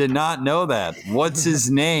 I did not know that. What's his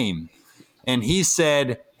name? And he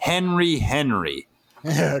said, Henry.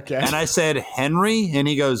 Okay. And I said, Henry? And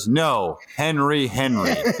he goes, no, Henry.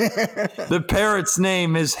 The parrot's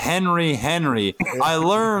name is Henry. I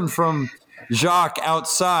learned from Jacques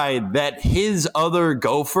outside that his other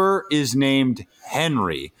gopher is named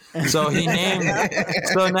Henry. So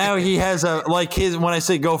now he has when I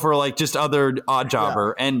say gopher, like just other odd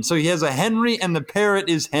jobber. Yeah. And so he has a Henry and the parrot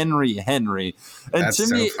is Henry. And that's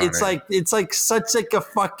to me, so it's like such like a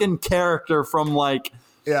fucking character from like,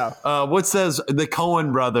 what's those, the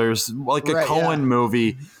Coen brothers, like a Coen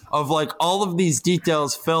movie of like all of these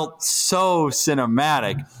details felt so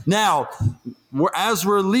cinematic. Now, as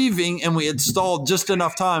we're leaving and we had stalled just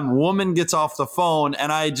enough time, woman gets off the phone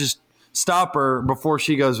and I just stop her before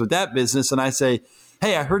she goes with that business. And I say,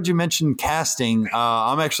 hey, I heard you mention casting.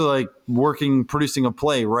 I'm actually producing a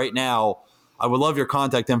play right now. I would love your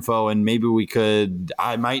contact info and maybe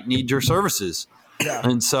I might need your services. Yeah.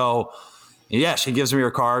 And so, yeah, she gives me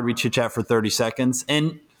her card. We chit chat for 30 seconds.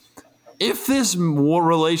 And if this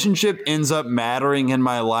relationship ends up mattering in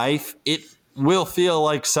my life, it will feel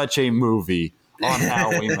like such a movie on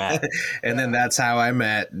how we met. And then that's how I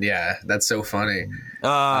met. Yeah, that's so funny.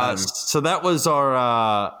 So that was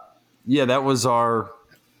our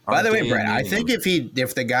by the way, Brett, I think if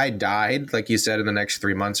the guy died, like you said, in the next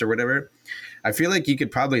 3 months or whatever, I feel like you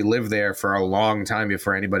could probably live there for a long time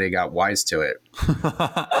before anybody got wise to it.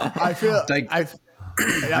 I feel like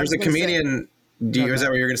there's a comedian. Is that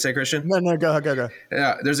what you're going to say, Christian? No, go.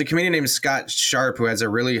 Yeah, there's a comedian named Scott Sharp who has a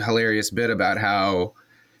really hilarious bit about how,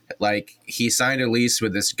 like, he signed a lease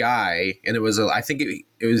with this guy, and it was I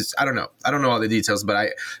don't know all the details, but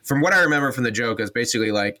from what I remember from the joke, is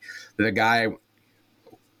basically like the guy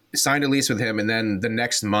signed a lease with him, and then the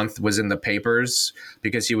next month was in the papers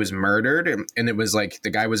because he was murdered, and it was like the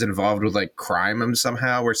guy was involved with like crime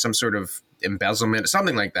somehow or some sort of embezzlement,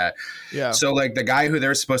 something like that. Yeah. So like the guy who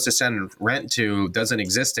they're supposed to send rent to doesn't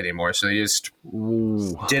exist anymore. So they just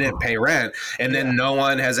didn't pay rent. And then no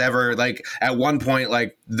one has ever, like, at one point,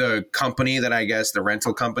 like the company that I guess the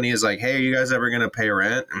rental company is like, hey, are you guys ever going to pay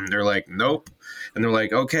rent? And they're like, nope. And they're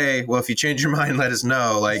like, okay, well, if you change your mind, let us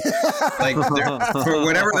know. Like for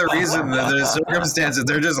whatever the reason, the circumstances,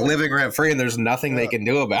 they're just living rent free and there's nothing they can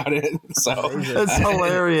do about it. So that's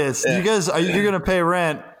hilarious. You guys, you're going to pay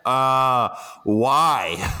rent.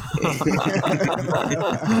 Why?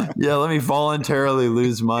 Yeah, let me voluntarily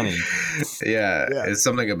lose money. Yeah, it's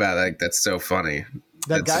something about like that's so funny.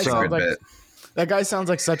 That guy sounds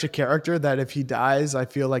like such a character that if he dies, I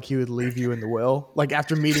feel like he would leave you in the will. Like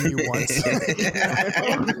after meeting you once.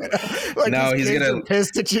 Like no, he's gonna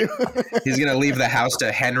pissed at you. He's gonna leave the house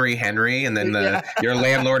to Henry, and then your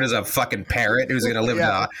landlord is a fucking parrot who's gonna live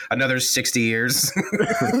another 60 years.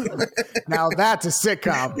 Now that's a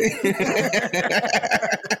sitcom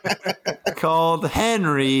called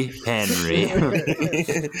Henry.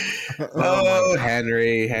 Oh,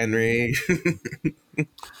 Henry.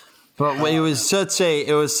 But it was such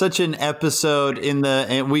an episode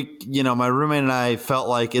my roommate and I felt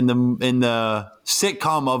like in the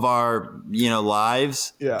sitcom of our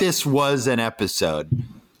lives, this was an episode.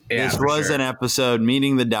 Yeah, this was an episode,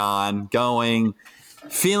 meeting the Don,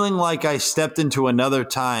 feeling like I stepped into another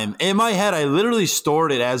time. In my head, I literally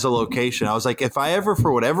stored it as a location. I was like, if I ever,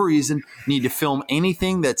 for whatever reason, need to film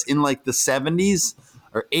anything that's in like the 70s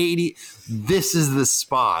or 80, this is the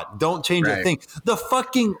spot. Don't change a thing.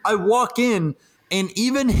 I walk in and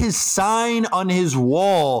even his sign on his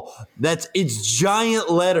wall, it's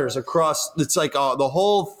giant letters across. It's like the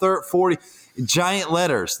whole 40 giant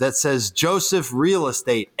letters that says Joseph Real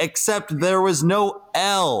Estate, except there was no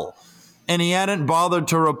L. And he hadn't bothered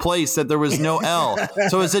to replace that there was no L.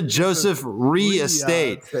 So it said Joseph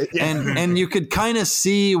Estate. And you could kind of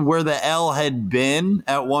see where the L had been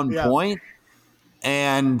at one point.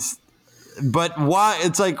 But why?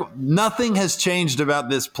 It's like nothing has changed about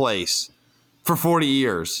this place for 40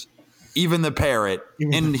 years, even the parrot,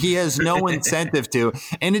 and he has no incentive to.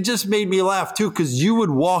 And it just made me laugh too, because you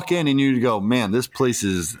would walk in and you'd go, man, this place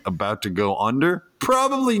is about to go under.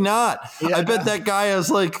 Probably not. Yeah. I bet that guy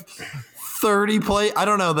has like 30 I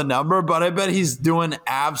don't know the number, but I bet he's doing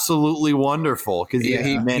absolutely wonderful because he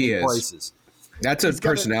has many places. That's a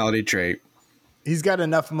personality trait. He's got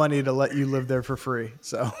enough money to let you live there for free,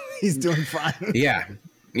 so he's doing fine. Yeah,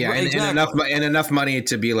 right, and enough money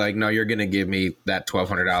to be like, no, you're going to give me that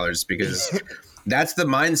 $1,200 because that's the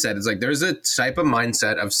mindset. It's like there's a type of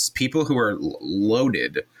mindset of people who are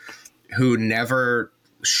loaded who never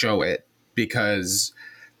show it because,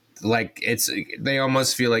 like, they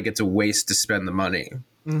almost feel like it's a waste to spend the money.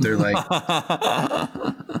 They're like,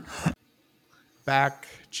 back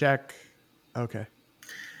check, okay.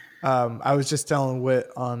 I was just telling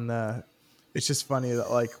Whit on it's just funny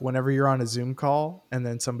that like whenever you're on a Zoom call and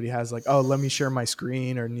then somebody has like, oh, let me share my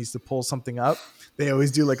screen or needs to pull something up, they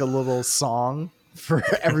always do like a little song for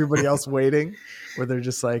everybody else waiting where they're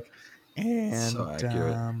just like, and so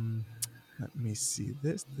let me see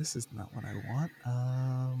this. This is not what I want.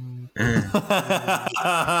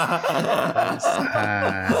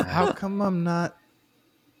 How come I'm not?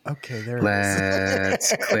 Okay, there it is.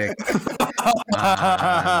 Let's click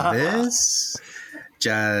on this.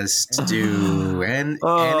 Just do anything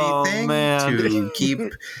to keep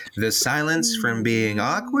the silence from being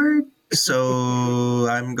awkward. So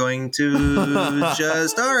I'm going to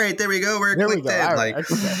just, all right, there we go. We're clicked in. All like,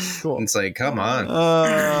 right. Okay, cool. It's like, come on.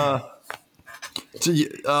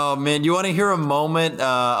 Oh man, you want to hear a moment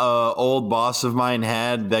old boss of mine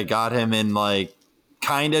had that got him in like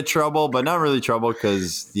kind of trouble, but not really trouble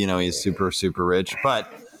because he's super super rich.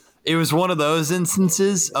 But it was one of those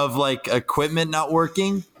instances of like equipment not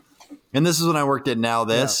working, and this is when I worked at Now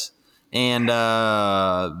This, and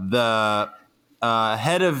the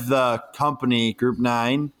head of the company, Group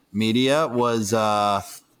 9 Media, was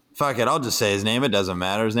fuck it, I'll just say his name. It doesn't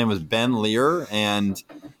matter. His name was Ben Lear, and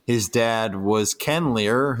his dad was Ken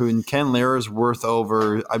Lear, and Ken Lear is worth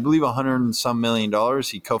over, I believe, $100 and some million.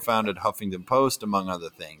 He co-founded Huffington Post, among other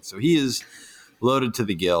things. So he is loaded to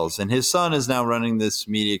the gills, and his son is now running this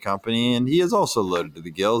media company, and he is also loaded to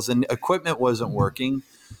the gills, and equipment wasn't working.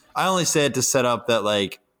 I only say it to set up that,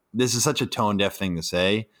 like, this is such a tone-deaf thing to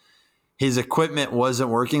say. His equipment wasn't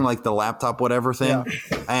working, like the laptop, whatever thing.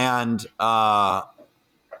 Yeah. And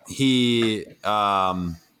he,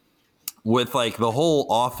 with like the whole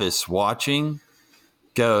office watching,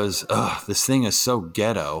 goes, "Ugh, this thing is so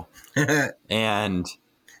ghetto." and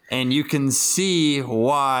you can see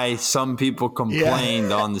why some people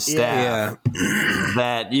complained on the staff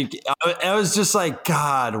that I was just like,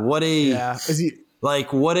 God, what a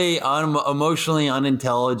what a emotionally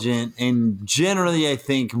unintelligent and generally, I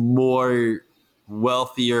think, more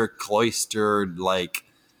wealthier, cloistered, like,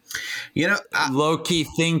 low key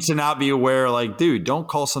thing to not be aware. Like, dude, don't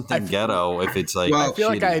call something ghetto if it's like. Well, I feel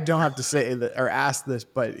like I don't have to say that or ask this,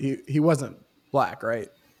 but he wasn't black, right?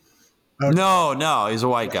 Okay. No, he's a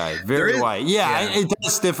white guy, very white. Yeah,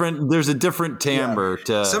 it's different. There's a different timbre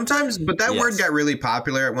to sometimes, but that word got really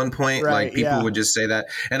popular at one point. Right, like people would just say that,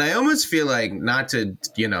 and I almost feel like not to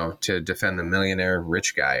to defend the millionaire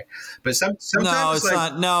rich guy, but sometimes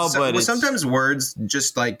sometimes words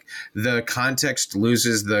just like the context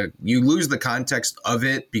you lose the context of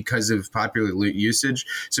it because of popular usage.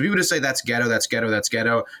 So people just say that's ghetto, that's ghetto, that's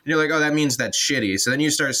ghetto, and you're like, oh, that means that's shitty. So then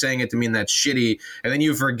you start saying it to mean that's shitty, and then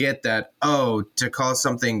you forget that. Oh, to call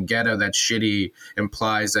something ghetto that's shitty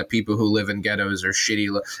implies that people who live in ghettos are shitty.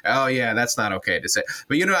 Oh, yeah, that's not okay to say.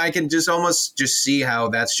 But, I can just almost just see how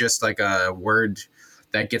that's just like a word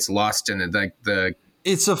that gets lost in it. Like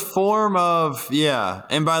it's a form of,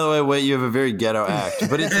 And by the way, wait, you have a very ghetto act,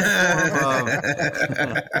 but it's a form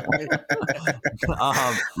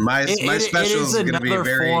of. My special is going to be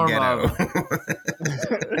very ghetto.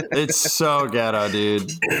 It's so ghetto,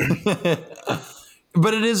 dude.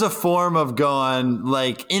 But it is a form of going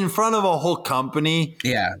like in front of a whole company.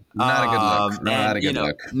 Yeah, not a good look. Not a good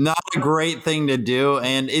look. Not a great thing to do.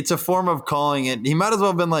 And it's a form of calling it. He might as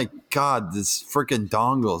well have been like, God, this freaking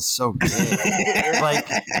dongle is so good. Like,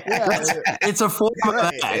 it's a form of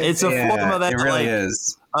that. It's a form of that. It really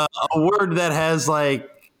is. A word that has like,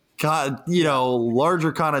 God,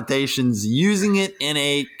 larger connotations. Using it in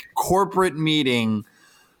a corporate meeting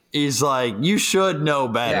is like, you should know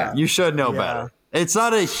better. Yeah. You should know better. It's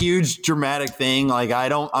not a huge dramatic thing. Like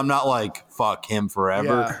I'm not like fuck him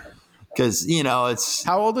forever because it's.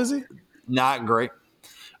 How old is he? Not great.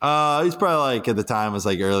 He's probably like at the time was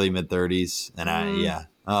like early mid-30s, and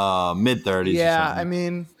mid-30s. Yeah, I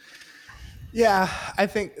mean, I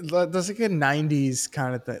think that's like a '90s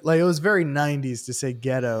kind of thing. Like it was very '90s to say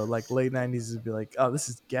ghetto. Like late '90s would be like, oh, this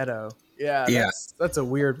is ghetto. Yeah. That's a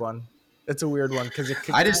weird one. It's a weird one because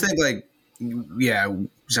I just think like. Yeah,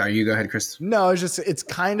 sorry, you go ahead, Chris. No, it's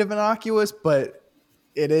kind of innocuous, but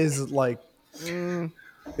it is like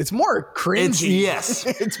it's more cringy.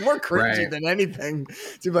 It's more cringy than anything.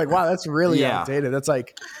 To be like, wow, that's really outdated. That's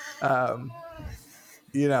like, like.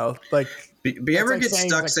 But you ever get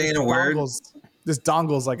stuck saying a word? This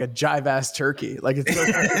dongle's like a jive ass turkey. Like it's so,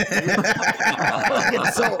 like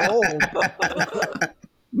it's so old.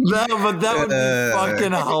 No, but that would be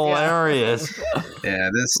fucking hilarious. Yeah,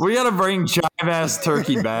 we gotta bring jive ass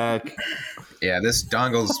turkey back. Yeah, this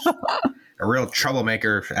dongle's a real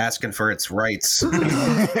troublemaker asking for its rights. Do you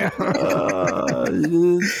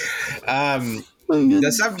ever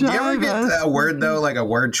get a word though, like a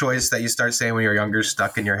word choice that you start saying when you're younger,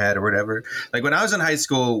 stuck in your head or whatever? Like when I was in high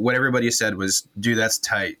school, what everybody said was, "Dude, that's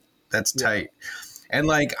tight. That's tight." And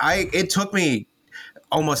like it took me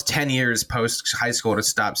almost 10 years post high school to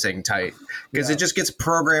stop saying tight because it just gets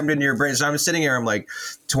programmed into your brain. So I'm sitting here, I'm like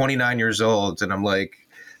 29 years old and I'm like,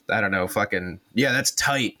 I don't know, fucking, that's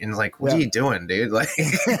tight. And like, what are you doing, dude? Like,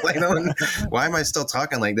 why am I still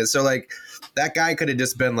talking like this? So like that guy could have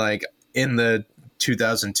just been like in the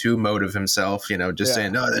 2002 mode of himself, saying, no,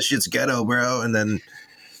 that shit's ghetto, bro. And then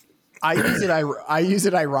I use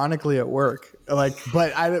it ironically at work. Like,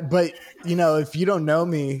 but you know, if you don't know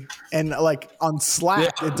me and like on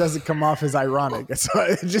Slack, it doesn't come off as ironic. So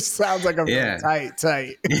it just sounds like I'm tight.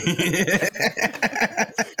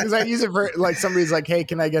 Because I use it for like somebody's like, hey,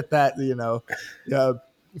 can I get that, you know,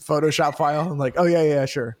 Photoshop file? I'm like, oh yeah,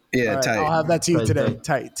 sure. Yeah, right, tight. I'll have that to you today.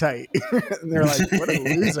 Tight. And they're like, what a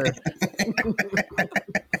loser.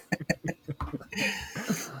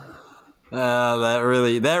 That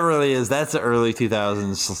really is. That's the early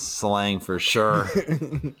 2000s slang for sure.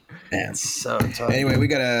 Man, so tough. Anyway, we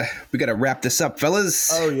gotta wrap this up, fellas.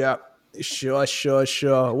 Oh yeah, sure.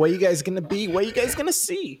 What you guys gonna be? What you guys gonna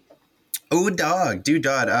see? Oh, dude.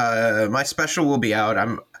 My special will be out.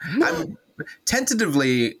 I'm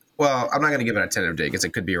tentatively. Well, I'm not going to give it a tentative date because it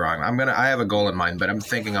could be wrong. I have a goal in mind, but I'm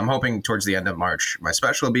hoping towards the end of March, my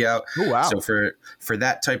special will be out. Oh, wow. So for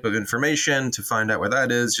that type of information, to find out where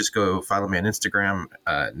that is, just go follow me on Instagram,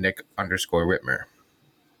 Nick_Whitmer.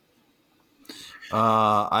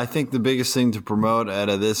 I think the biggest thing to promote out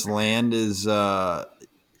of this land is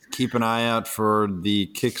keep an eye out for the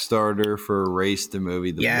Kickstarter for Race the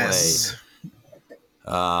Movie, The Play.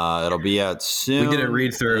 It'll be out soon. We did a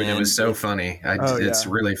read through and it was so funny. It's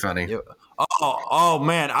really funny. Oh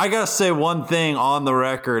man, I gotta say one thing on the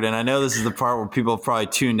record, and I know this is the part where people have probably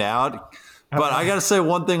tuned out, but I gotta say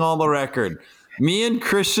one thing on the record. Me and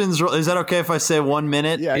Christian's, is that okay if I say 1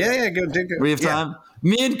 minute? Yeah, go. We have time.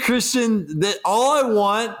 Me and Christian, that all I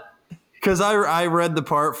want, because I read the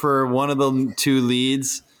part for one of the two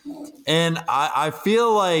leads. And I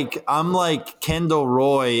feel like I'm like Kendall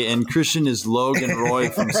Roy and Christian is Logan Roy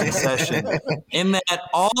from Succession. In that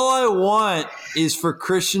all I want is for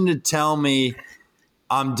Christian to tell me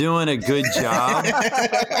I'm doing a good job.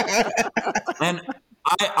 And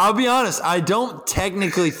I'll be honest, I don't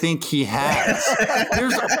technically think he has.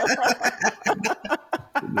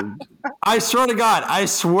 I swear to God.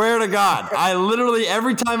 I literally,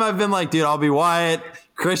 every time I've been like, dude, I'll be Wyatt.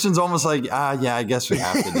 Christian's almost like, yeah, I guess we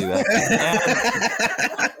have to do that.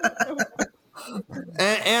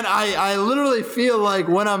 And I literally feel like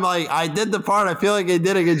when I'm like, I did the part, I feel like I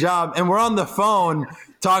did a good job. And we're on the phone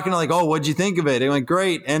talking like, oh, what'd you think of it? It went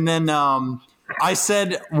great. And then I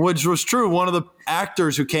said, which was true, one of the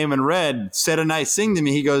actors who came and read said a nice thing to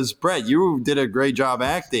me. He goes, Brett, you did a great job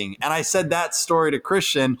acting. And I said that story to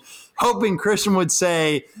Christian, hoping Christian would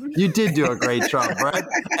say, you did do a great job, Brett.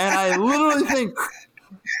 And I literally think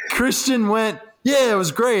Christian went, yeah, it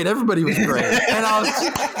was great. Everybody was great. And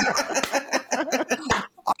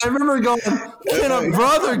I remember going, can a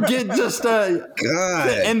brother get just a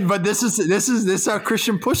God? But this is how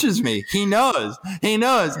Christian pushes me. He knows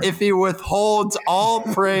if he withholds all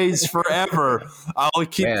praise forever, I'll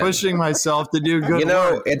keep pushing myself to do good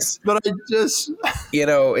work. It's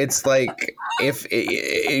like if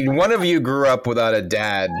one of you grew up without a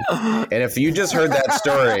dad, and if you just heard that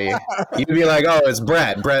story, you'd be like, oh, it's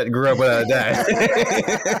Brett. Brett grew up without a dad.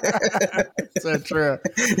 So true.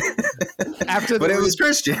 But it was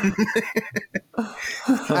Christian.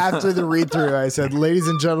 After the read through, I said, ladies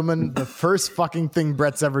and gentlemen, the first fucking thing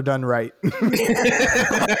Brett's ever done right.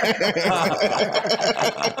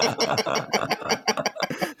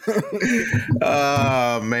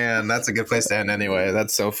 Oh man, that's a good place to end anyway.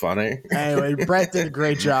 That's so funny. Anyway, Brett did a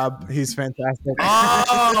great job. He's fantastic.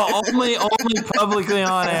 Oh, only publicly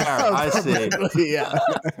on air. I see. Yeah.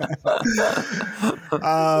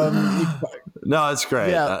 No, it's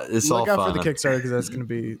great. Yeah, it's look all out fun. for the Kickstarter because that's going to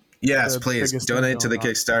be. Yes, please donate to the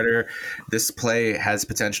Kickstarter. This play has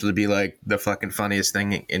potential to be like the fucking funniest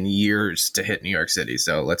thing in years to hit New York City.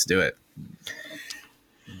 So let's do it.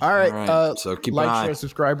 All right. So keep like, an eye. share,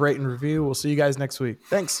 subscribe, rate, and review. We'll see you guys next week.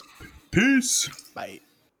 Thanks. Peace. Bye.